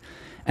army.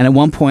 And at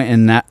one point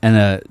in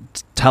a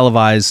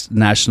televised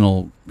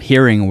national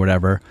hearing or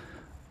whatever,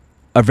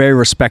 a very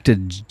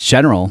respected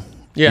general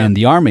in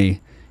the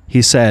army,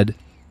 he said,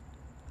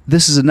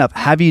 "This is enough.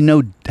 Have you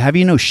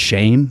no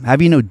shame?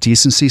 Have you no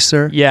decency,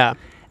 sir?" Yeah.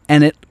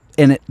 And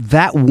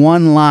that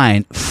one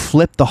line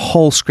flipped the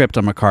whole script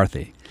on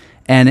McCarthy.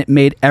 And it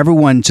made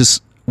everyone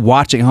just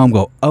watching at home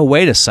go, "Oh,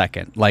 wait a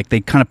second." Like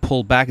they kind of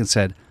pulled back and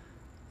said,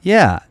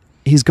 "Yeah,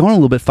 he's going a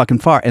little bit fucking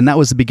far." And that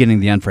was the beginning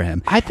of the end for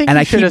him. I think and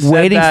he I should keep have said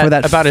waiting that for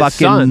that about fucking his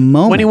son.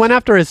 moment. When he went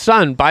after his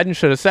son, Biden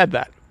should have said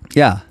that.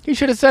 Yeah. He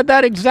should have said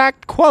that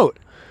exact quote.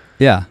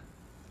 Yeah.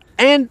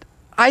 And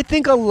I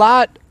think a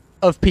lot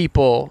of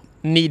people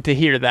need to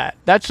hear that.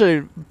 That's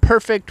a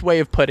perfect way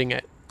of putting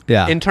it.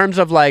 Yeah. In terms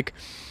of like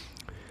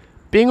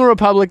being a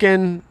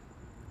Republican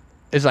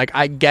is like,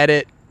 I get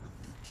it.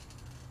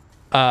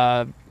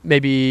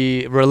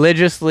 Maybe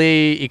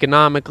religiously,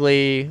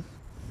 economically,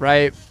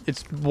 right?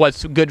 It's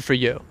what's good for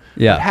you.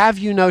 Yeah. But have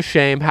you no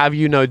shame? Have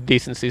you no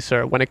decency,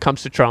 sir, when it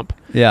comes to Trump?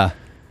 Yeah.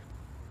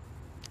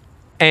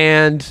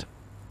 And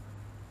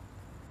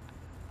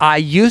I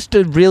used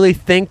to really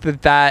think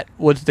that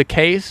was the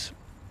case.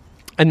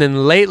 And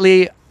then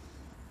lately,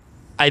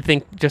 I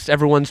think just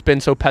everyone's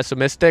been so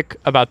pessimistic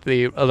about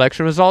the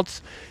election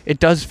results. It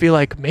does feel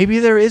like maybe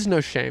there is no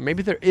shame.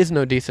 Maybe there is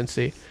no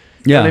decency.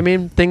 You know what I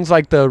mean? Things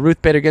like the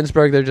Ruth Bader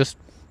Ginsburg, they're just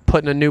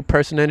putting a new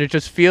person in. It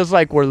just feels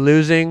like we're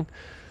losing.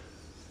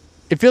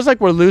 It feels like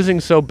we're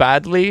losing so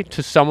badly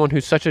to someone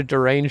who's such a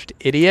deranged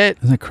idiot.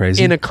 Isn't that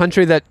crazy? In a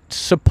country that's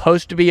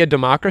supposed to be a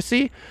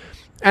democracy.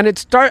 And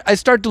I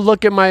start to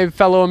look at my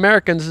fellow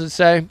Americans and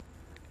say,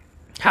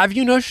 have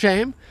you no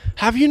shame?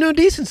 Have you no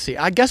decency?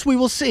 I guess we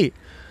will see.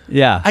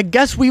 Yeah. I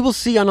guess we will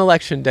see on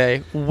election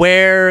day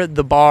where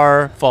the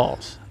bar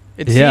falls.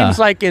 It seems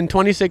like in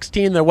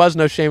 2016 there was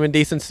no shame and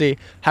decency.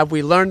 Have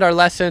we learned our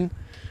lesson?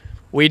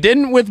 We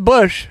didn't with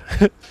Bush.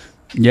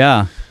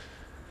 Yeah.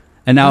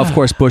 And now, of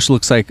course, Bush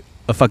looks like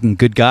a fucking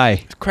good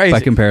guy. It's crazy.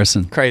 By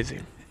comparison. Crazy.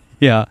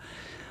 Yeah.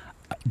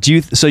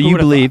 You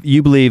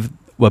believe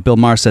what Bill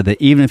Maher said, that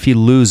even if he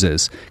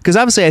loses, because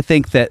obviously I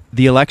think that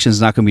the election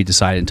is not going to be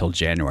decided until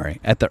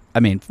January.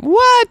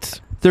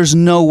 What? There's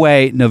no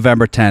way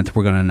November 10th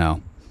we're going to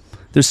know.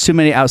 There's too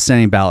many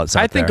outstanding ballots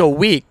out I think there. a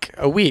week.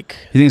 You think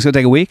it's going to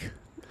take a week?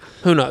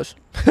 Who knows?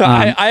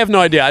 I have no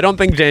idea. I don't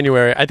think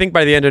January. I think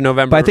by the end of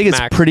November. But I think it's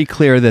max. pretty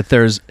clear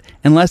that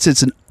unless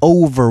it's an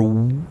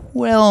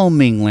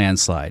overwhelming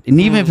landslide, and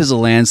even if it's a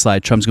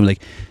landslide, Trump's going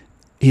to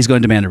he's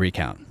going to demand a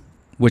recount,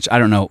 which I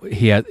don't know.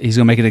 He's going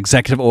to make an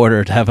executive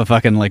order to have a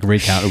fucking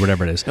recount or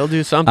whatever it is. He'll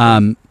do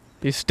something.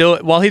 He's still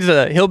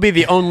he'll be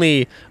the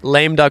only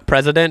lame duck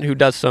president who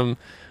does some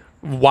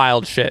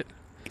wild shit.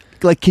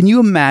 Can you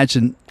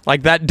imagine?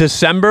 Like that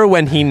December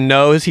when he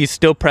knows he's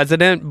still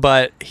president,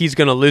 but he's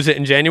going to lose it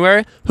in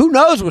January. Who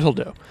knows what he'll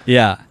do?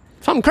 Yeah.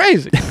 Something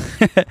crazy.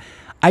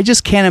 I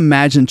just can't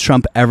imagine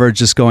Trump ever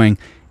just going,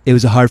 it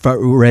was a hard-fought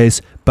race.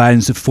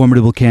 Biden's a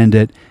formidable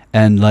candidate,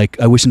 and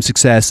I wish him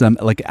success.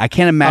 I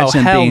can't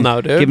imagine him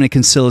giving a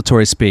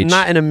conciliatory speech.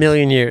 Not in a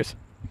million years.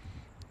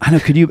 I know.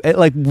 Could you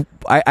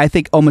I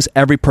think almost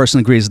every person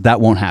agrees that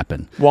won't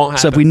happen. Won't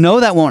happen. So if we know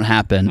that won't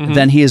happen,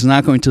 then he is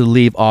not going to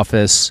leave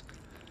office.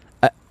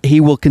 He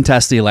will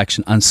contest the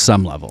election on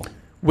some level.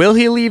 Will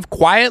he leave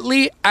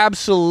quietly?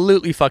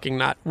 Absolutely fucking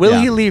not. Will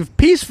he leave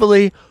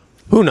peacefully?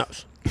 Who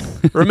knows?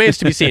 Remains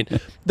to be seen.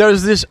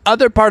 There's this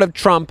other part of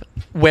Trump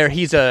where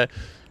he's a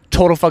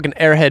total fucking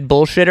airhead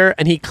bullshitter,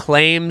 and he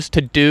claims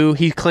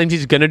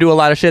he's gonna do a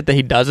lot of shit that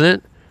he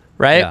doesn't,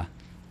 right? Yeah.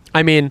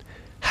 I mean,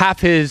 half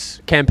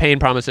his campaign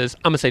promises,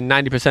 I'm gonna say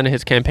 90% of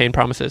his campaign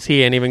promises,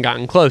 he ain't even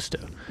gotten close to.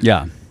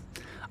 Yeah.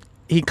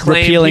 He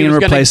claimed repealing and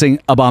replacing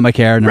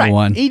Obamacare, number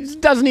one. He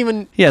doesn't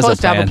even close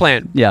to have a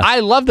plan. Yeah. I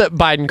love that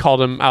Biden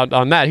called him out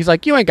on that. He's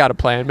like, you ain't got a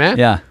plan, man.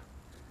 Yeah.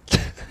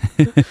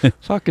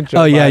 Fucking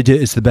Joe Oh, yeah, Biden. I do.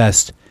 It's the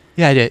best.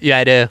 Yeah, I did. Yeah,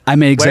 I do. I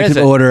made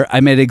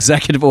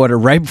executive order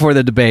right before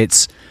the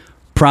debates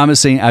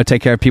promising I would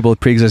take care of people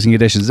with pre-existing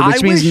conditions,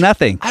 which means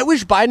nothing. I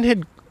wish Biden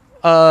had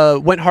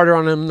went harder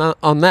on him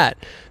on that.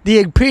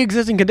 The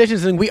pre-existing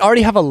conditions thing, we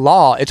already have a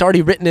law. It's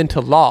already written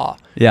into law.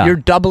 Yeah. You're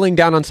doubling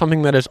down on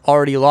something that is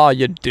already law,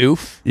 you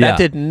doof. Yeah. That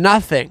did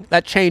nothing.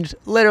 That changed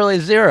literally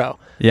zero.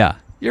 Yeah.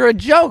 You're a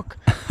joke.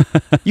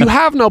 You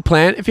have no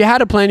plan. If you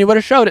had a plan, you would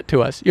have showed it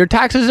to us. Your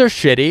taxes are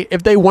shitty.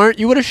 If they weren't,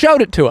 you would have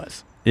showed it to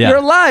us. Yeah. You're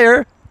a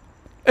liar.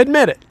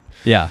 Admit it.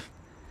 Yeah.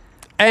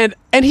 And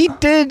he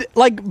did,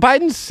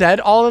 Biden said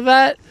all of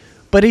that,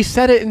 but he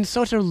said it in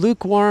such a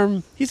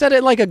lukewarm, he said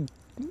it like a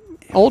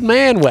old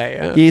man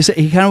way. He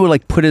kind of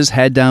would put his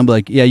head down, be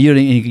like, yeah,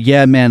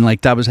 yeah, man,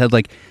 top his head,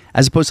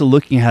 as opposed to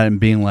looking at him and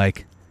being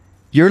like,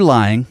 you're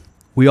lying.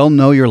 We all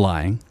know you're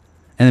lying.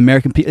 And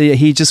American people,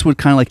 he just would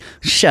kind of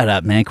shut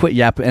up, man, quit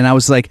yapping. And I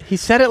was like, he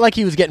said it like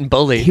he was getting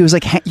bullied. He was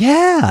like,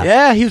 yeah.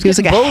 Yeah, he was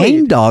like bullied. a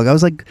hang dog. I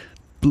was like,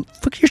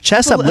 fuck your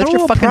chest up, lift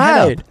your fucking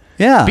head up.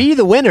 Yeah. Be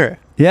the winner.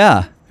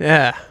 Yeah.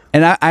 Yeah.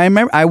 And I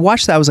remember I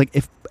watched that. I was like,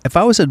 if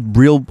I was a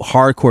real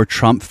hardcore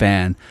Trump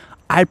fan,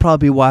 I'd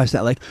probably watch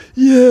that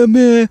yeah,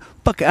 man.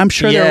 Fuck. I'm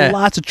sure there are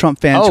lots of Trump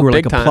fans who were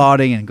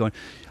applauding and going,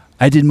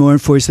 I did more in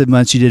 47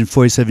 months. You did in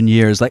 47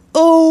 years.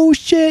 Oh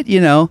shit,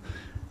 And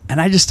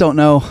I just don't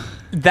know.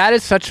 That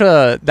is such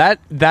a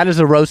that is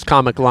a roast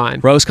comic line.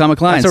 Roast comic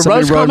line. That's a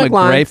roast comic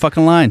line. Great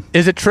fucking line.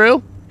 Is it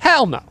true?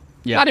 Hell no.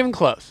 Yeah. Not even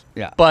close.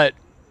 Yeah. But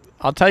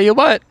I'll tell you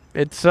what,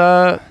 it's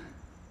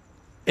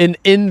in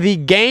the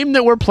game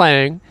that we're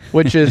playing,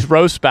 which is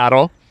roast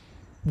battle,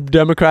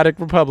 Democratic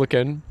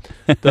Republican,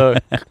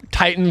 the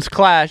Titans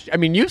clash. I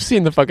mean, you've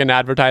seen the fucking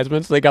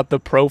advertisements. They got the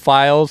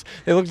profiles.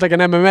 It looks like an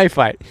MMA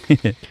fight.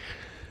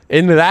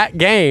 In that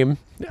game,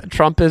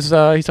 Trump is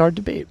he's hard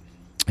to beat.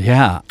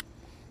 Yeah.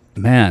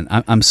 Man,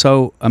 I'm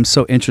so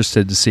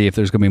interested to see if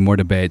there's going to be more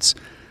debates.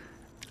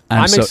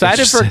 I'm so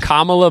excited for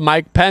Kamala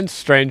Mike Pence,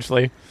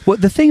 strangely. Well,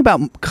 the thing about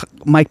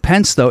Mike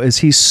Pence, though, is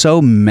he's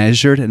so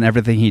measured in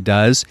everything he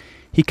does.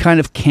 He kind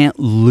of can't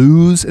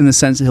lose in the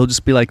sense that he'll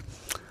just be like,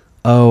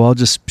 oh, I'll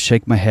just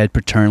shake my head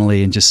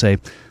paternally and just say,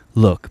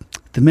 look,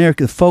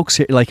 the folks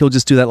here, he'll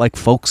just do that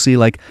folksy,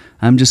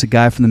 I'm just a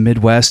guy from the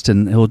Midwest,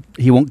 and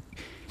he won't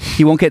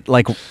get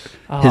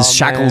his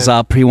shackles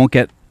up. He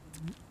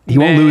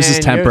won't lose his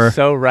temper. You're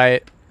so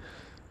right.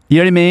 You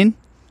know what I mean?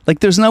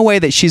 There's no way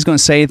that she's going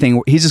to say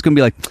anything. He's just going to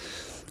be like,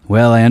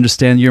 well, I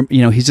understand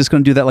he's just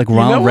going to do that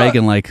Ronald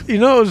Reagan. You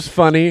know what was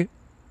funny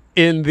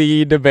in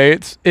the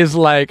debates is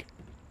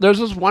there's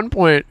this one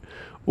point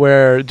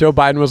where Joe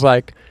Biden was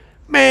like,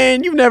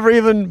 man, you've never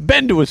even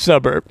been to a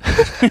suburb.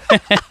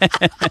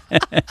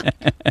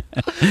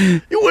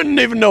 You wouldn't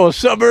even know a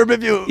suburb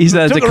if you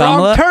took a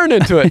wrong turn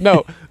into it.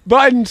 No,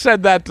 Biden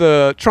said that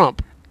to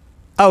Trump.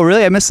 Oh,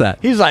 really? I missed that.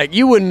 He's like,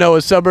 you wouldn't know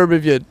a suburb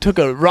if you took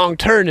a wrong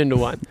turn into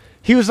one.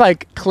 He was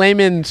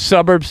claiming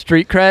suburb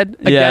street cred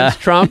against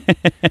Trump,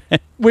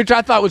 which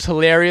I thought was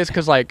hilarious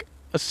because a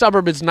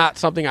suburb is not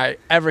something I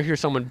ever hear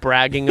someone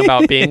bragging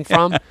about being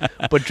from.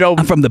 But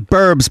I'm from the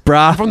burbs,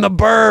 brah. I'm from the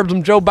burbs.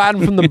 I'm Joe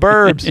Biden from the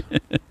burbs.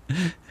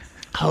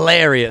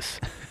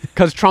 Hilarious.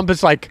 Because Trump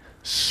is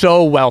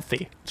so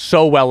wealthy,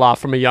 so well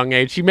off from a young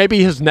age. He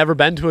maybe has never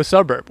been to a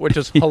suburb, which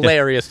is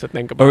hilarious to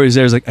think about. Or he's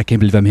there's I can't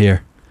believe I'm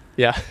here.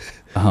 Yeah.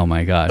 Oh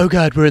my God. Oh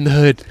God, we're in the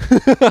hood.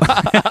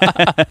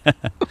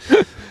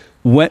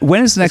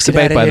 When is the next Let's get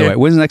debate, outta by the here. way?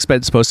 When's the next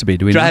debate supposed to be?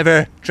 Do we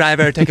know?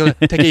 Driver, take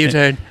a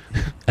U-turn.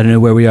 I don't know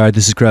where we are.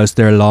 This is gross.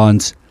 There are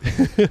lawns.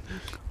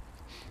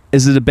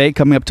 Is the debate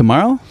coming up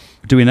tomorrow?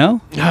 Do we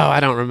know? No, I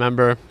don't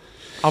remember.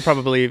 I'll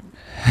probably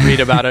read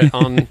about it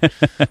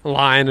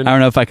online and I don't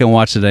know if I can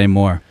watch it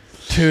anymore.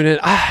 tune in.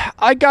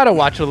 I gotta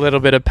watch a little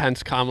bit of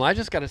Pence Kamala. I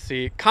just gotta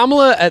see.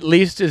 Kamala at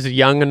least is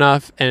young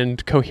enough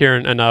and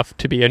coherent enough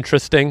to be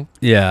interesting.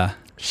 Yeah.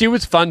 She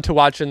was fun to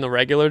watch in the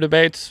regular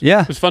debates.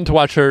 Yeah. It was fun to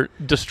watch her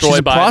destroy She's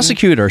a Biden.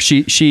 prosecutor.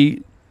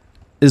 She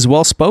is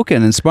well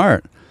spoken and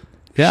smart.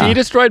 Yeah. She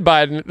destroyed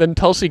Biden, then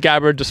Tulsi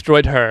Gabbard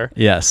destroyed her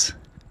Yes.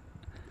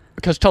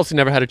 because Tulsi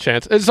never had a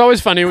chance. It's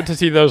always funny to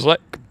see those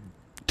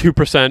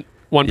 2%,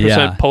 1%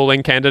 Yeah.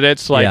 polling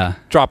candidates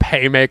drop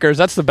haymakers.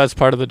 That's the best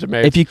part of the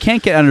debate. If you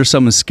can't get under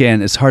someone's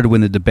skin, it's hard to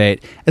win the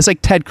debate. It's like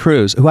Ted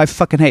Cruz, who I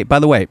fucking hate. By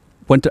the way,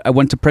 I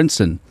went to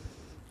Princeton.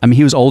 I mean,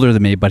 he was older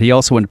than me, but he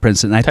also went to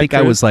Princeton. And I think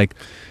I Cruz? was like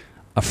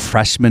a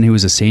freshman. He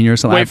was a senior or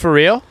something. Wait, for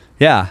real?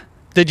 Yeah.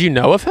 Did you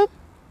know of him?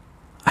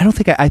 I don't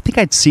think I think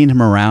I'd seen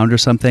him around or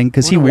something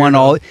because he What a won weirdo.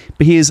 all.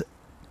 But he is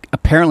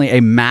apparently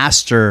a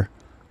master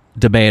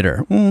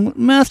debater.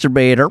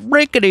 Masturbator,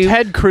 rickety.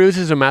 Ted Cruz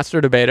is a master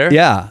debater.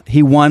 Yeah,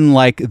 he won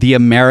like the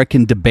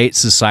American Debate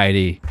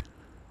Society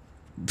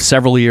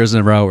several years in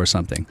a row or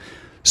something.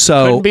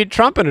 So Couldn't beat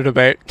Trump in a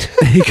debate.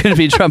 he couldn't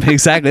beat Trump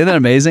exactly. Isn't that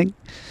amazing?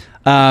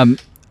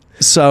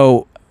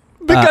 So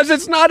because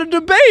it's not a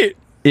debate.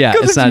 yeah,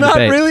 Because it's not a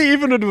debate. really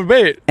even a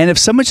debate. And if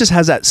someone just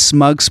has that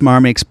smug,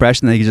 smarmy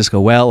expression, they can just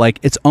go, well, like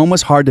it's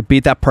almost hard to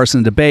beat that person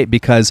in debate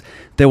because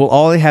they will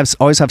always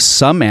have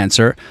some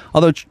answer.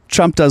 Although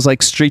Trump does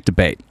like street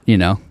debate, you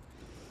know,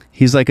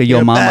 he's like a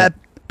yo mama.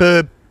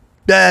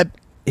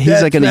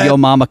 He's like in a yo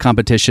mama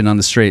competition on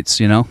the streets,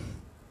 you know.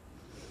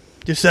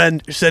 Your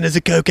son is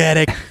a coke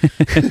addict.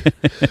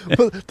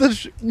 Well,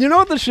 you know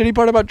what the shitty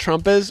part about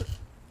Trump is?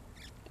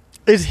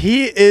 Is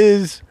he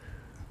is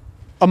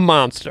a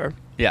monster.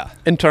 Yeah.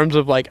 In terms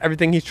of like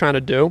everything he's trying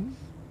to do.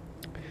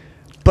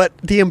 But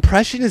the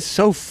impression is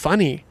so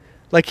funny.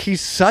 Like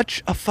he's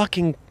such a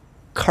fucking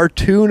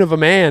cartoon of a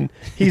man.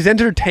 He's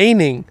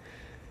entertaining.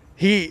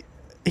 He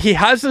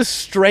has this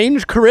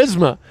strange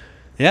charisma.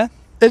 Yeah.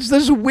 It's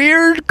this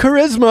weird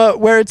charisma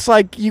where it's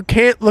like you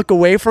can't look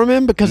away from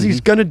him because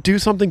he's going to do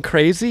something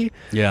crazy.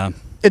 Yeah.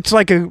 It's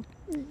like a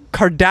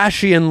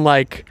Kardashian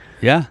like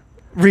Yeah.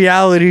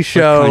 reality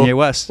show. Kanye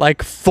West.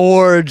 Like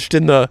forged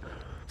in the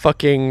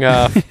fucking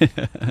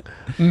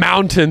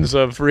mountains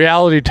of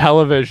reality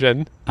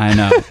television. I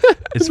know.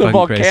 It's The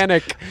fucking crazy.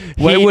 volcanic.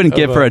 What I heat wouldn't of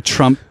give for a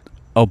Trump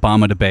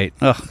Obama debate.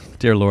 Oh,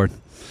 dear Lord.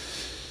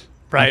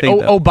 right. think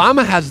that-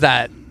 Obama has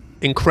that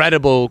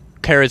incredible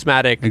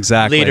charismatic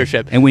Exactly.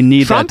 leadership, And we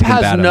need Trump that to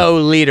combat has him. no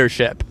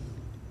leadership.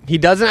 He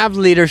doesn't have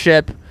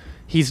leadership.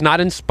 He's not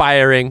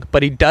inspiring,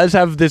 but he does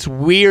have this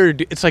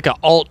weird. It's like an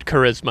alt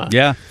charisma.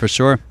 Yeah, for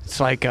sure. It's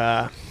like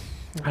I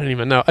don't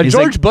even know. He's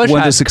George like Bush one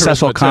of the has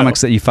successful charisma, too.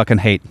 comics that you fucking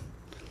hate.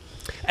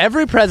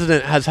 Every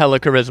president has hella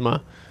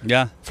charisma.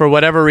 Yeah. For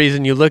whatever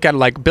reason, you look at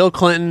like Bill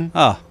Clinton,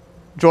 Oh,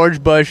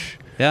 George Bush,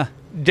 yeah.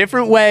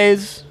 different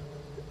ways.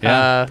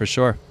 Yeah, for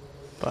sure.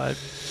 But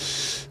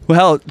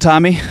Well,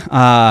 Tommy,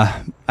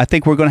 I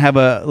think we're going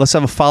to let's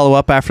have a follow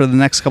up after the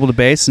next couple of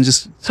debates and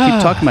just keep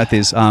talking about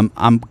these. I'm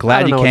I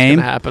glad don't you know came.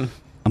 what's gonna happen.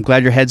 I'm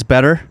glad your head's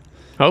better.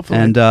 Hopefully.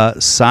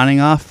 And signing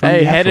off from hey,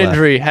 the head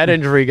Afterlaugh.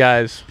 injury,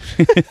 guys.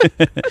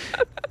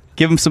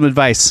 Give him some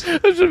advice.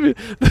 That should be,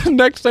 the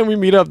next time we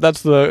meet up,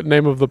 that's the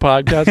name of the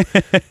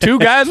podcast. Two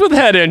guys with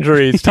head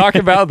injuries talk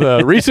about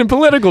the recent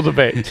political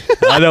debate.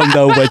 I don't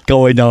know what's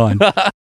going on.